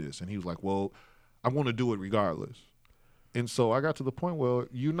do this. And he was like, well, I'm going to do it regardless. And so I got to the point where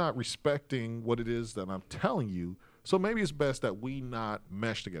you're not respecting what it is that I'm telling you. So maybe it's best that we not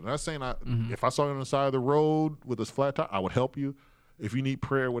mesh together. I'm not saying if I saw you on the side of the road with this flat tire, I would help you. If you need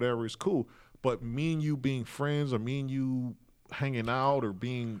prayer, whatever, is cool. But me and you being friends, or me and you hanging out, or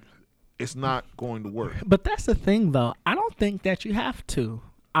being it's not going to work. But that's the thing, though. I don't think that you have to.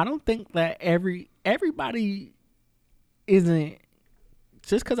 I don't think that everybody isn't,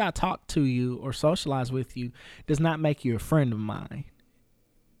 just because I talk to you or socialize with you does not make you a friend of mine.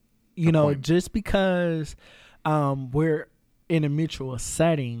 You know, just because we're in a mutual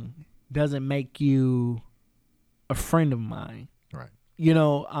setting doesn't make you a friend of mine. Right. You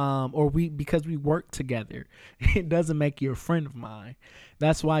know, or because we work together, it doesn't make you a friend of mine.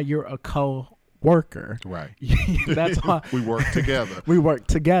 That's why you're a co-worker. Right. That's why we work together. We work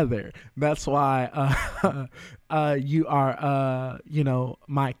together. That's why you are, you know,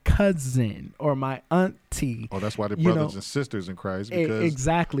 my cousin or my auntie. Oh, that's why they're brothers and sisters in Christ. Because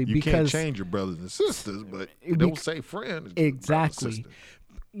exactly. You can't change your brothers and sisters, but you don't say friends. Exactly.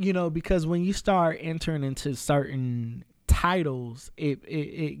 You know, because when you start entering into certain titles,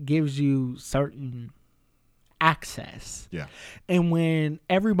 it gives you certain access. Yeah. And when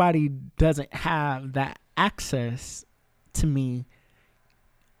everybody doesn't have that access to me,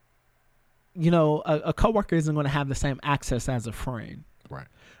 you know, a coworker isn't going to have the same access as a friend. Right.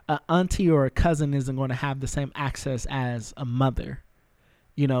 An auntie or a cousin isn't going to have the same access as a mother,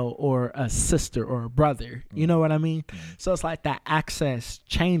 you know, or a sister or a brother. You know what I mean? So it's like that access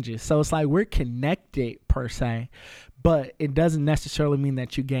changes. So it's like we're connected per se, but it doesn't necessarily mean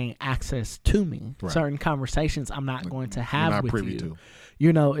that you gain access to me. Right. Certain conversations I'm not going to have with you. To.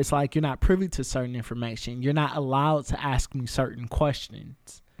 You know, it's like you're not privy to certain information. You're not allowed to ask me certain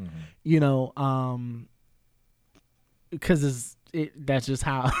questions. You know, because that's just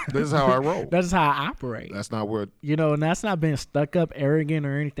how this is how I roll. That's how I operate. That's not where you know, and that's not being stuck up, arrogant,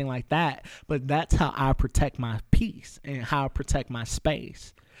 or anything like that. But that's how I protect my peace and how I protect my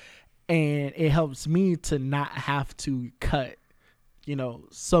space, and it helps me to not have to cut, you know,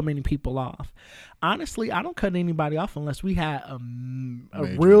 so many people off. Honestly, I don't cut anybody off unless we had a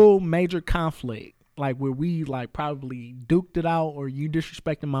real major conflict. Like where we like probably duked it out, or you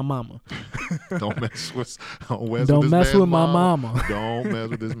disrespecting my mama. Don't mess with my mama. Don't mess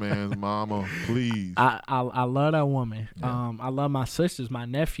with this man's mama, please. I love that woman. Yeah. I love my sisters, my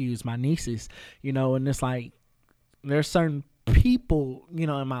nephews, my nieces. You know, and it's like there's certain people, you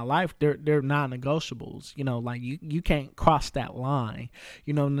know, in my life, they're non-negotiables. You know, like you can't cross that line.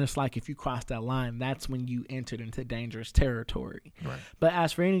 You know, and it's like if you cross that line, that's when you entered into dangerous territory. Right. But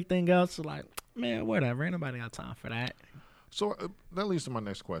as for anything else, like, man, whatever. Ain't nobody got time for that. So that leads to my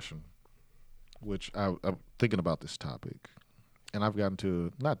next question, which I'm thinking about this topic, and I've gotten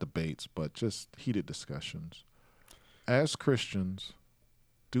to not debates, but just heated discussions. As Christians,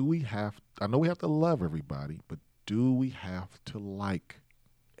 I know we have to love everybody, but do we have to like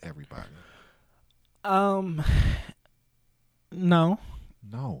everybody? No.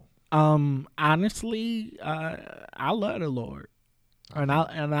 No. Honestly, I love the Lord. And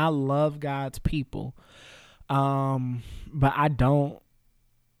I love God's people. But I don't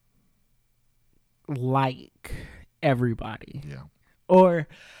like everybody. Yeah. Or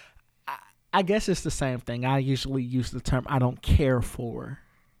I guess it's the same thing. I usually use the term I don't care for.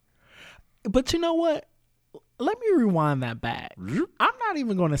 But you know what? Let me rewind that back. I'm not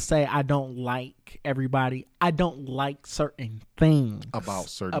even going to say I don't like everybody. I don't like certain things about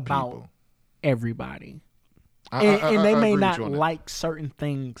people. Everybody. And they may not like certain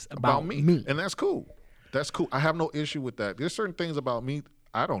things about me. And that's cool. That's cool. I have no issue with that. There's certain things about me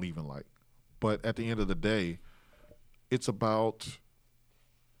I don't even like. But at the end of the day, it's about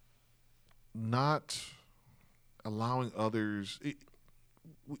not allowing others.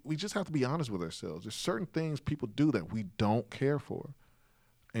 We just have to be honest with ourselves. There's certain things people do that we don't care for.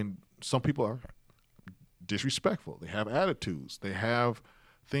 And some people are disrespectful. They have attitudes. They have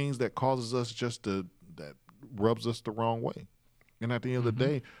things that causes us that rubs us the wrong way. And at the end of the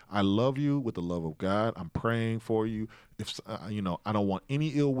day, I love you with the love of God. I'm praying for you. If I don't want any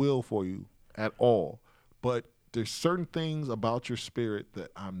ill will for you at all. But there's certain things about your spirit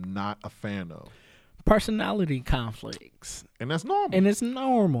that I'm not a fan of. Personality conflicts. And that's normal. And it's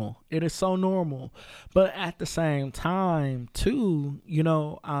normal. It is so normal. But at the same time, too,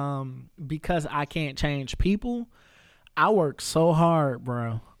 because I can't change people, I work so hard,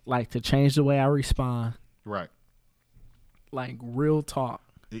 bro, like to change the way I respond. Right. Like real talk.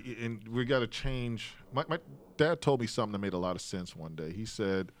 And we got to change. My dad told me something that made a lot of sense one day. He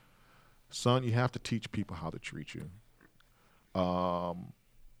said, son, you have to teach people how to treat you.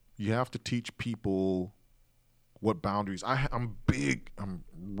 You have to teach people what boundaries. I'm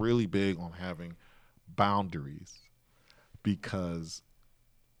really big on having boundaries, because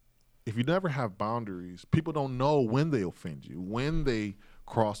if you never have boundaries, people don't know when they offend you, when they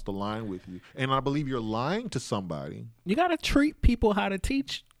cross the line with you. And I believe you're lying to somebody. You got to treat people how to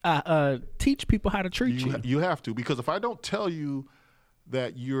teach teach people how to treat you. You have to, because if I don't tell you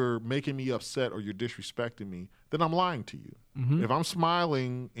that you're making me upset or you're disrespecting me, then I'm lying to you. Mm-hmm. If I'm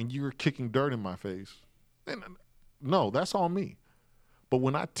smiling and you're kicking dirt in my face, then no, that's on me. But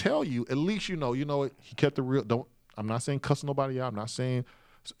when I tell you, at least you know what, he kept it real. I'm not saying cuss nobody out. I'm not saying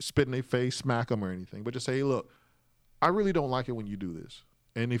spit in their face, smack them or anything, but just say, hey, look, I really don't like it when you do this.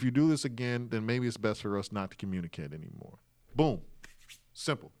 And if you do this again, then maybe it's best for us not to communicate anymore. Boom.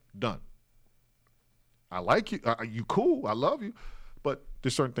 Simple. Done. I like you. You cool. I love you. But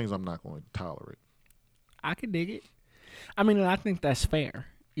there's certain things I'm not going to tolerate. I can dig it. I mean, and I think that's fair.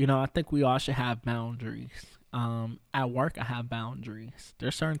 I think we all should have boundaries. At work, I have boundaries.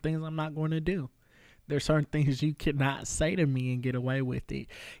 There's certain things I'm not going to do. There's certain things you cannot say to me and get away with it.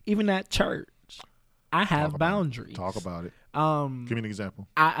 Even at church, I have boundaries. Talk about it. Give me an example.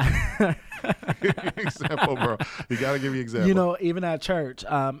 Example, bro. You got to give me an example. Even at church,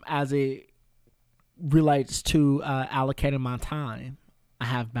 as it relates to allocating my time, I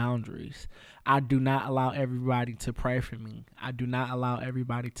have boundaries. I do not allow everybody to pray for me. I do not allow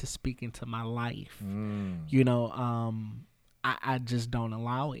everybody to speak into my life. I just don't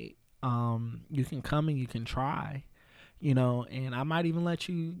allow it. You can come and you can try, and I might even let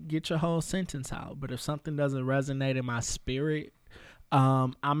you get your whole sentence out. But if something doesn't resonate in my spirit,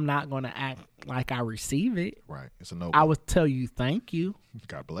 I'm not going to act like I receive it. Right. It's a no. I would tell you thank you.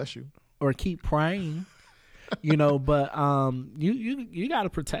 God bless you. Or keep praying, but you got to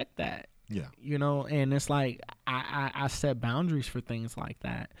protect that. Yeah. And it's like I set boundaries for things like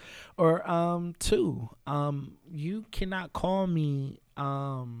that. Or two, you cannot call me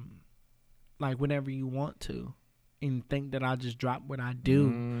like whenever you want to and think that I just drop what I do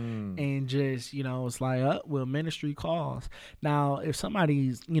and just, it's like, ministry calls. Now, if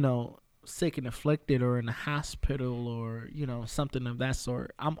somebody's, sick and afflicted or in the hospital or, something of that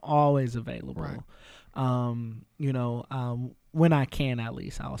sort, I'm always available. Right. When I can, at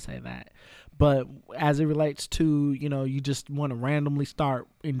least, I'll say that. But as it relates to, you just want to randomly start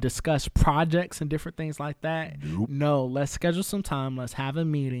and discuss projects and different things like that. Nope. No, let's schedule some time. Let's have a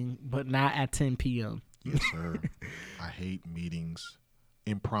meeting, but not at 10 p.m. Yes, sir. I hate meetings,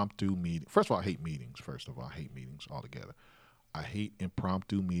 impromptu meetings. First of all, I hate meetings. I hate meetings altogether. I hate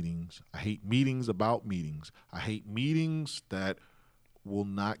impromptu meetings. I hate meetings about meetings. I hate meetings that will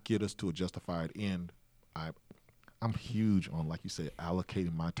not get us to a justified end. I'm huge on, like you said,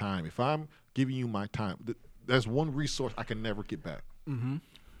 allocating my time. If I'm giving you my time, there's one resource I can never get back. Mm-hmm.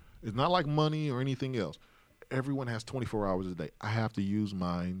 It's not like money or anything else. Everyone has 24 hours a day. I have to use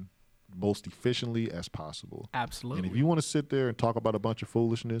mine most efficiently as possible. Absolutely. And if you want to sit there and talk about a bunch of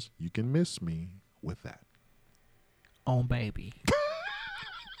foolishness, you can miss me with that. On baby.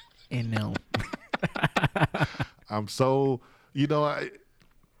 And no. I'm so,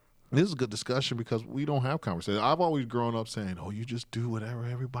 this is a good discussion because we don't have conversations. I've always grown up saying, you just do whatever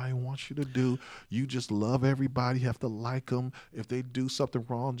everybody wants you to do. You just love everybody. You have to like them. If they do something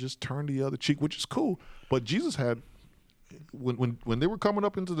wrong, just turn the other cheek, which is cool. But Jesus had, when they were coming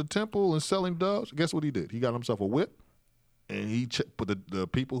up into the temple and selling doves, guess what he did? He got himself a whip, and he put the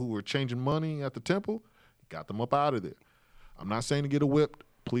people who were changing money at the temple, got them up out of there. I'm not saying to get a whip.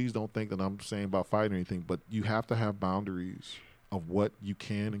 Please don't think that I'm saying about fighting or anything, but you have to have boundaries of what you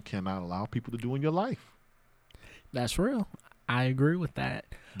can and cannot allow people to do in your life. That's real. I agree with that.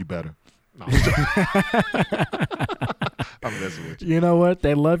 You better. No. I'm messing with you. You know what?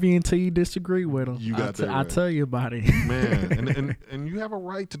 They love you until you disagree with them. You got that right. I'll tell you about it. Man, and you have a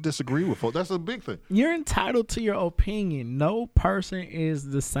right to disagree with folks. That's a big thing. You're entitled to your opinion. No person is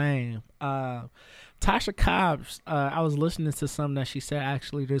the same. Tasha Cobbs, I was listening to something that she said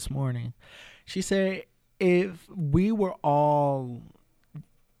actually this morning. She said, if we were all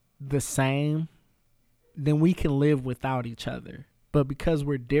the same, then we can live without each other. But because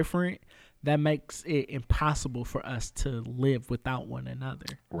we're different, that makes it impossible for us to live without one another.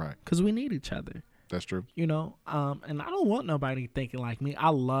 Right. Because we need each other. That's true. And I don't want nobody thinking like me. I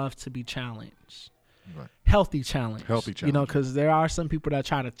love to be challenged. Right. Healthy challenge. Because there are some people that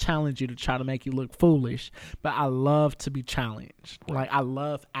try to challenge you to try to make you look foolish. But I love to be challenged. Right. Like, I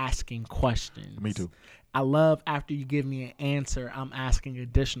love asking questions. Me too. I love after you give me an answer, I'm asking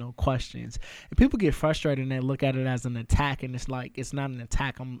additional questions. And people get frustrated and they look at it as an attack, and it's like, it's not an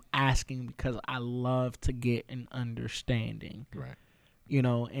attack. I'm asking because I love to get an understanding. Right.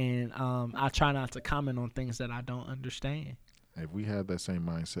 And I try not to comment on things that I don't understand. If we had that same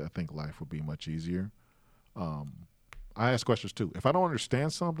mindset, I think life would be much easier. I ask questions too. If I don't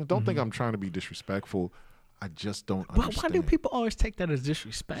understand something, don't think I'm trying to be disrespectful. I just don't But understand. why do people always take that as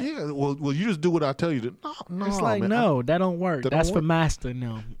disrespect? Yeah, well, you just do what I tell you to. No, It's like, man, no, that don't work. That's for work. master.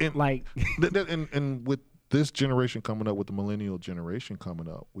 No, And, like, and with this generation coming up, with the millennial generation coming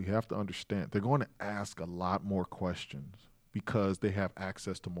up, we have to understand they're going to ask a lot more questions because they have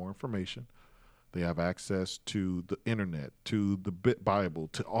access to more information. They have access to the internet, to the Bible,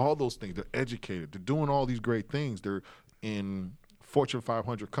 to all those things. They're educated. They're doing all these great things. They're in Fortune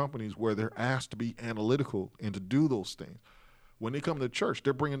 500 companies where they're asked to be analytical and to do those things. When they come to church,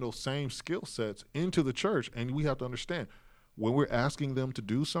 they're bringing those same skill sets into the church. And we have to understand, when we're asking them to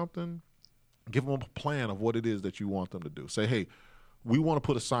do something, give them a plan of what it is that you want them to do. Say, hey, we want to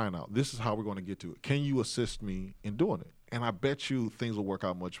put a sign out. This is how we're going to get to it. Can you assist me in doing it? And I bet you things will work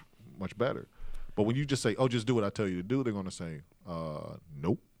out much, much better. But when you just say, oh, just do what I tell you to do, they're going to say,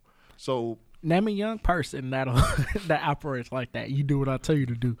 nope. So name a young person that operates like that. You do what I tell you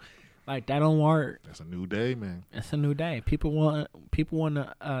to do. Like, that don't work. That's a new day, man. It's a new day. People want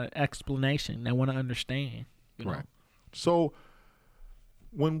an explanation. They want to understand. You know? Right. So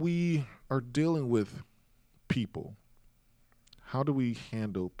when we are dealing with people, how do we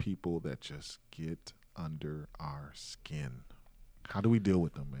handle people that just get under our skin? How do we deal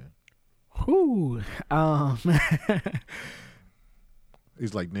with them, man? Whew.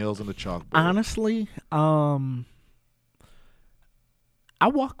 He's like nails in the chalkboard. Honestly, I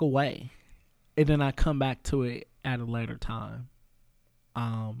walk away and then I come back to it at a later time.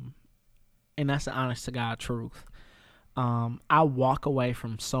 And that's the honest to God truth. I walk away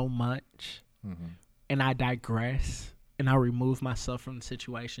from so much and I digress and I remove myself from the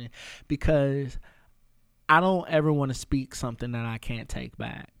situation because I don't ever want to speak something that I can't take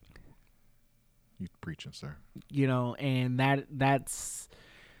back. You preaching, sir. You know, and that's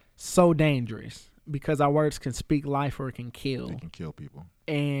so dangerous because our words can speak life or it can kill. They can kill people.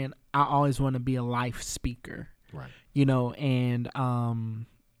 And I always want to be a life speaker. Right. You know, and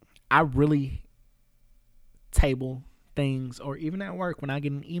I really table things, or even at work when I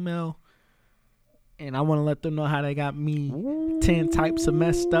get an email and I want to let them know how they got me 10 types of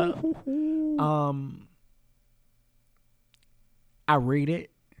messed up. I read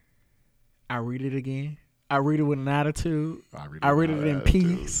it. I read it again. I read it with an attitude. I read it in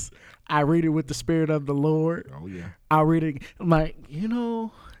peace. I read it with the spirit of the Lord. Oh, yeah. I read it. I'm like,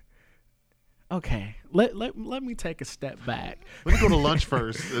 okay, let me take a step back. Let me go to lunch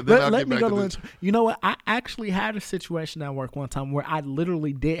first. And then let me go to lunch. You know what? I actually had a situation at work one time where I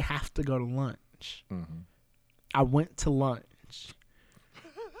literally did have to go to lunch. Mm-hmm. I went to lunch.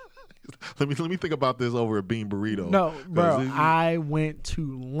 Let me think about this over a bean burrito. No, bro, I went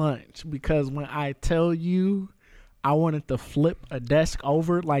to lunch because when I tell you I wanted to flip a desk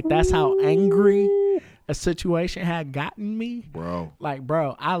over, like that's how angry a situation had gotten me. Bro. Like,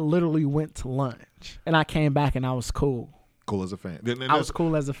 bro, I literally went to lunch and I came back and I was cool. Cool as a fan. I was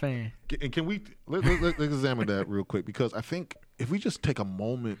cool as a fan. And can we let's examine that real quick, because I think if we just take a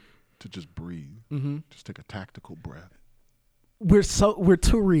moment to just breathe, just take a tactical breath. We're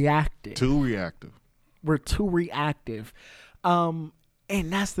too reactive. We're too reactive. And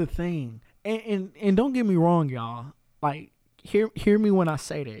that's the thing. And don't get me wrong, y'all. Like, hear me when I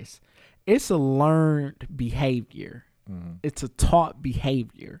say this. It's a learned behavior. Mm-hmm. It's a taught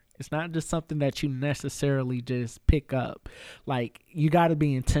behavior. It's not just something that you necessarily just pick up. Like, you got to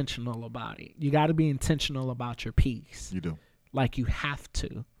be intentional about it. You got to be intentional about your peace. You do. Like, you have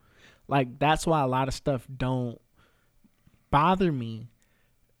to. Like, that's why a lot of stuff don't bother me,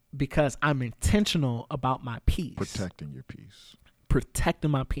 because I'm intentional about my peace. Protecting your peace.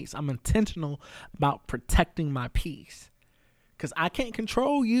 Protecting my peace. I'm intentional about protecting my peace. Because I can't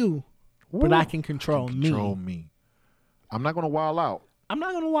control you, but I can control me. I'm not going to wild out. I'm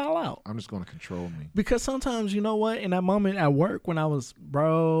just going to control me. Because sometimes, you know what, in that moment at work when I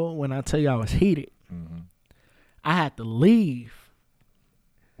tell you I was heated, I had to leave.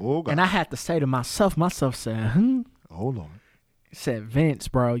 Oh, God. And I had to say to myself said, hold on. Said, Vince,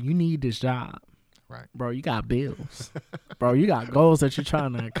 bro, you need this job. Right. Bro, you got bills. Bro, you got goals that you're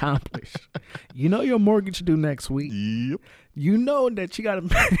trying to accomplish. You know your mortgage due next week. Yep. You know that you gotta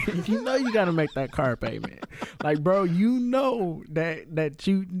make that car payment. Like, bro, you know that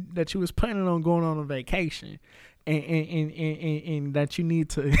you was planning on going on a vacation. And that you need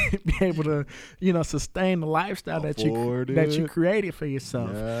to be able to, sustain the lifestyle that you created for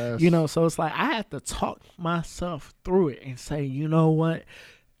yourself. Yes. So it's like I had to talk myself through it and say, you know what,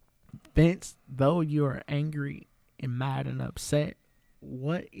 Vince, though you are angry and mad and upset,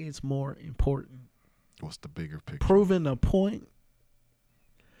 what is more important? What's the bigger picture? Proving a point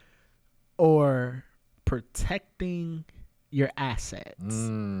or protecting your assets.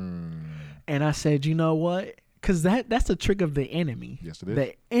 Mm. And I said, you know what? Because that's a trick of the enemy. Yes, it is.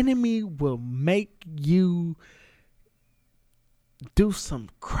 The enemy will make you do some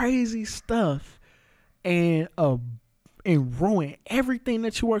crazy stuff and ruin everything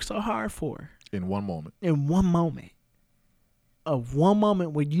that you work so hard for. In one moment. In one moment. Of one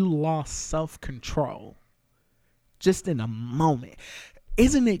moment where you lost self-control. Just in a moment.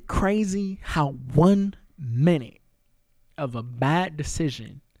 Isn't it crazy how 1 minute of a bad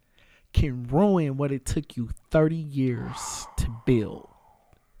decision can ruin what it took you 30 years to build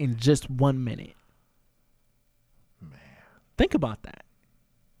in just 1 minute? Man. Think about that.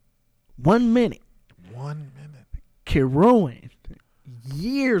 1 minute. 1 minute. Can ruin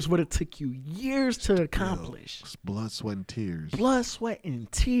years what it took you years to accomplish. Blood, sweat, and tears. Blood, sweat,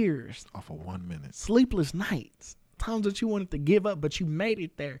 and tears. Off of 1 minute. Sleepless nights. Times that you wanted to give up, but you made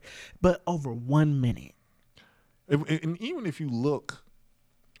it there. But over 1 minute. And even if you look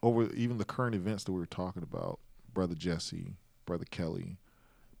over even the current events that we were talking about, Brother Jesse, Brother Kelly,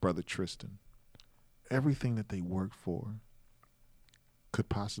 Brother Tristan, everything that they worked for could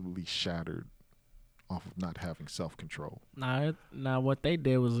possibly be shattered off of not having self-control. Now what they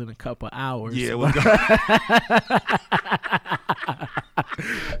did was in a couple hours. Yeah,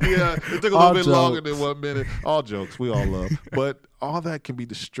 yeah, it took a little bit longer than 1 minute. All jokes, we all love. But all that can be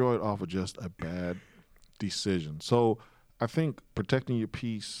destroyed off of just a bad decision. So I think protecting your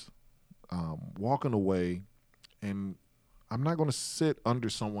peace, walking away, and I'm not going to sit under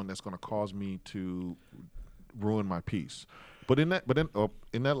someone that's going to cause me to ruin my peace. But in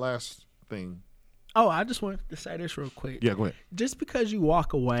that last thing. Oh, I just wanted to say this real quick. Yeah, go ahead. Just because you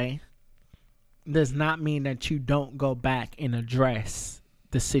walk away does not mean that you don't go back and address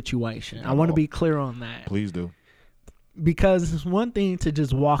the situation. I want to be clear on that. Please do. Because it's one thing to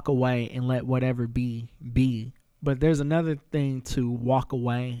just walk away and let whatever be, but there's another thing to walk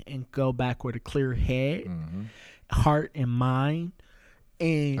away and go back with a clear head, heart, and mind,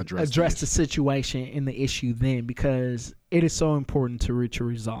 and address the situation and the issue then, because it is so important to reach a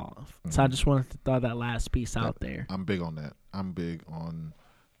resolve. So I just wanted to throw that last piece out there. I'm big on that. I'm big on,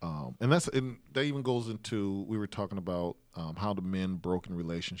 and that even goes into, we were talking about how the men broke in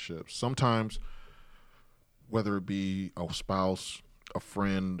relationships. Sometimes, whether it be a spouse, a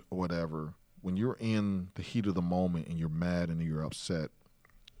friend, or whatever, when you're in the heat of the moment and you're mad and you're upset,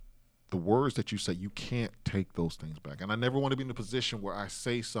 the words that you say, you can't take those things back. And I never want to be in a position where I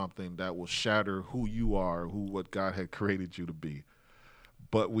say something that will shatter who you are, what God had created you to be.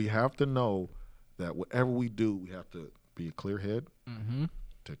 But we have to know that whatever we do, we have to be a clear head,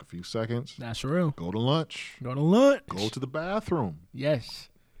 take a few seconds. That's real. Go to lunch. Go to the bathroom. Yes.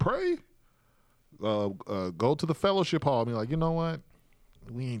 Pray. Go to the fellowship hall and be like, you know what?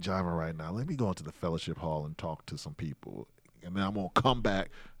 We ain't jiving right now. Let me go into the fellowship hall and talk to some people. And then I'm going to come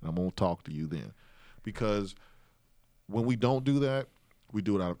back and I'm going to talk to you then. Because when we don't do that, we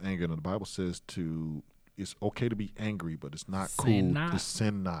do it out of anger. And the Bible says it's okay to be angry, but it's not cool to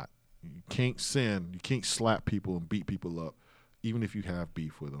sin not. You can't sin. You can't slap people and beat people up, even if you have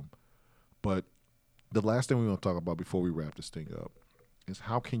beef with them. But the last thing we want to talk about before we wrap this thing up is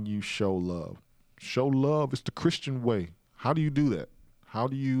how can you show love? Show love is the Christian way. How do you do that? How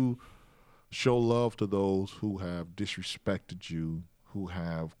do you show love to those who have disrespected you, who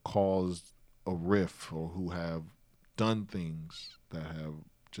have caused a rift, or who have done things that have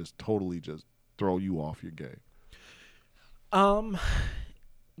just totally just throw you off your game?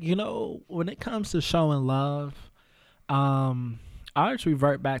 When it comes to showing love, I always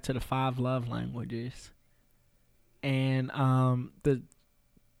revert back to the 5 love languages. And the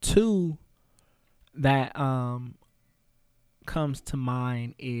 2 that comes to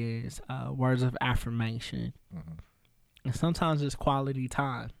mind is words of affirmation, and sometimes it's quality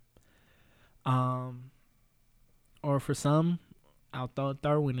time, or for some, I'll throw a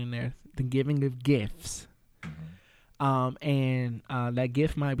third one in there, the giving of gifts. And that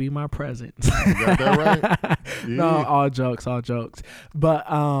gift might be my present. You got that right? Yeah. No, all jokes. But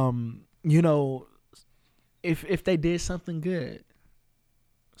if they did something good,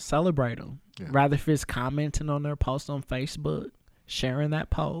 celebrate them. Yeah. Rather if it's commenting on their post on Facebook, sharing that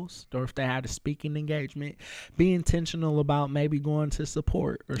post, or if they had a speaking engagement, be intentional about maybe going to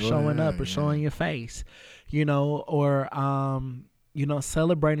support or showing up or showing your face, or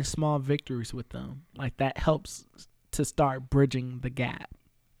celebrating small victories with them. Like that helps to start bridging the gap.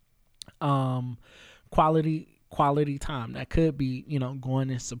 Quality time. That could be, going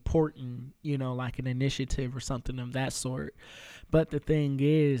and supporting, like an initiative or something of that sort. But the thing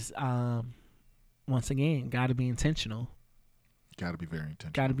is, once again, got to be intentional. Got to be very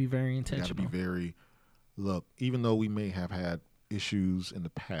intentional. Got to be very intentional. Got to be very look, even though we may have had issues in the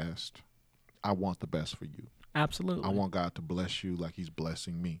past, I want the best for you. Absolutely. I want God to bless you like he's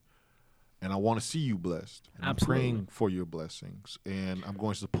blessing me. And I want to see you blessed. And Absolutely. I'm praying for your blessings. And I'm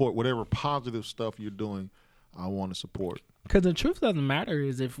going to support whatever positive stuff you're doing. I want to support. Because the truth of the matter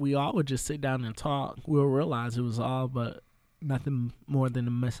is, if we all would just sit down and talk, we'll realize it was all but nothing more than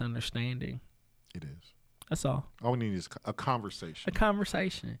a misunderstanding. It is. That's all. All we need is a conversation. A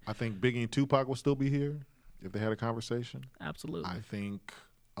conversation. I think Biggie and Tupac would still be here if they had a conversation. Absolutely. I think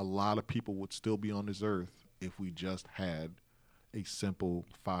a lot of people would still be on this earth if we just had a simple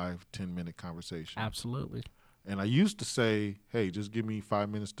 5-10 minute conversation. Absolutely. And I used to say, hey, just give me 5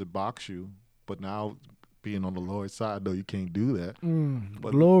 minutes to box you. But now, being on the Lord's side, no, you can't do that.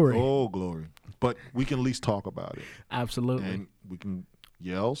 But, glory. Oh, glory. But we can at least talk about it. Absolutely. And we can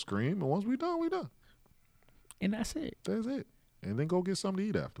yell, scream, and once we're done, we're done. And that's it. That's it. And then go get something to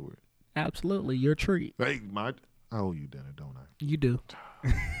eat afterward. Absolutely. Your treat. Hey, I owe you dinner, don't I? You do.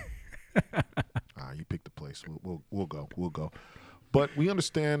 You pick the place. We'll go. We'll go. But we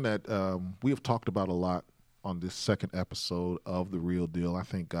understand that we have talked about a lot on this second episode of The Real Deal. I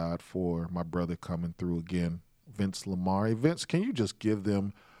thank God for my brother coming through again, Vince Lamar. Hey, Vince, can you just give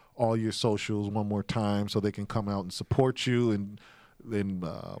them all your socials one more time so they can come out and support you and then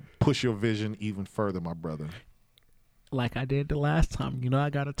push your vision even further, my brother? Like I did the last time. You know, I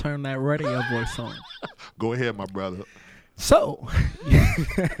got to turn that radio voice on. Go ahead, my brother. So,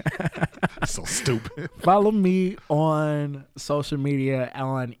 So stupid. follow me on social media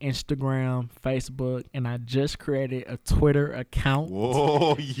on Instagram, Facebook, and I just created a Twitter account.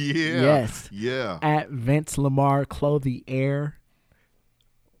 Whoa, yeah. Yes. Yeah. At Vince Lamar Clothier.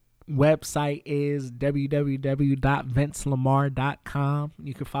 Website is www.vincelamar.com.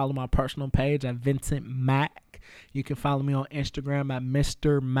 You can follow my personal page at Vincent Mac. You can follow me on Instagram at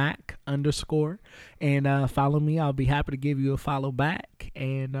Mr. Mac _ and follow me. I'll be happy to give you a follow back.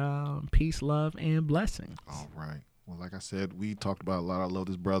 And peace, love, and blessings. All right. Well, like I said, we talked about a lot. I love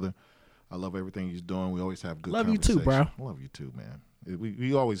this brother. I love everything he's doing. We always have good Love you conversation. too, bro. I love you too, man.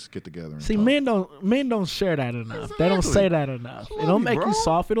 We always get together and See, talk. men don't share that enough. They don't Exactly. say that enough. I It love don't you, make bro. you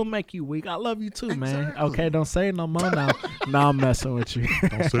soft. It don't make you weak. I love you too, man. Exactly. Okay, don't say it no more now. Now I'm messing with you.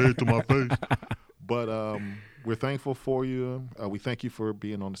 Don't say it to my face. But we're thankful for you. We thank you for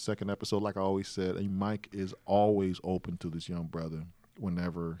being on the second episode. Like I always said, a mic is always open to this young brother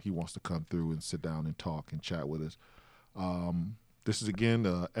whenever he wants to come through and sit down and talk and chat with us. This is, again,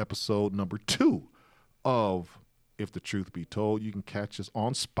 episode number 2 of If the Truth Be Told. You can catch us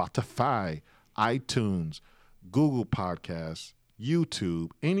on Spotify, iTunes, Google Podcasts,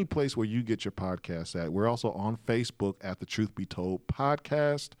 YouTube, any place where you get your podcasts at. We're also on Facebook at The Truth Be Told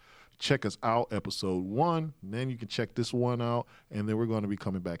Podcast. Check us out, episode 1. And then you can check this one out. And then we're going to be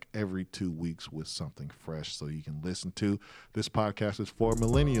coming back every 2 weeks with something fresh so you can listen to. This podcast is for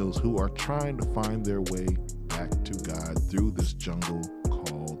millennials who are trying to find their way back to God through this jungle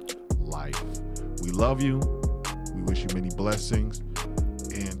called life. We love you. We wish you many blessings.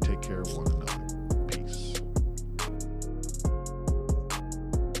 And take care of one another.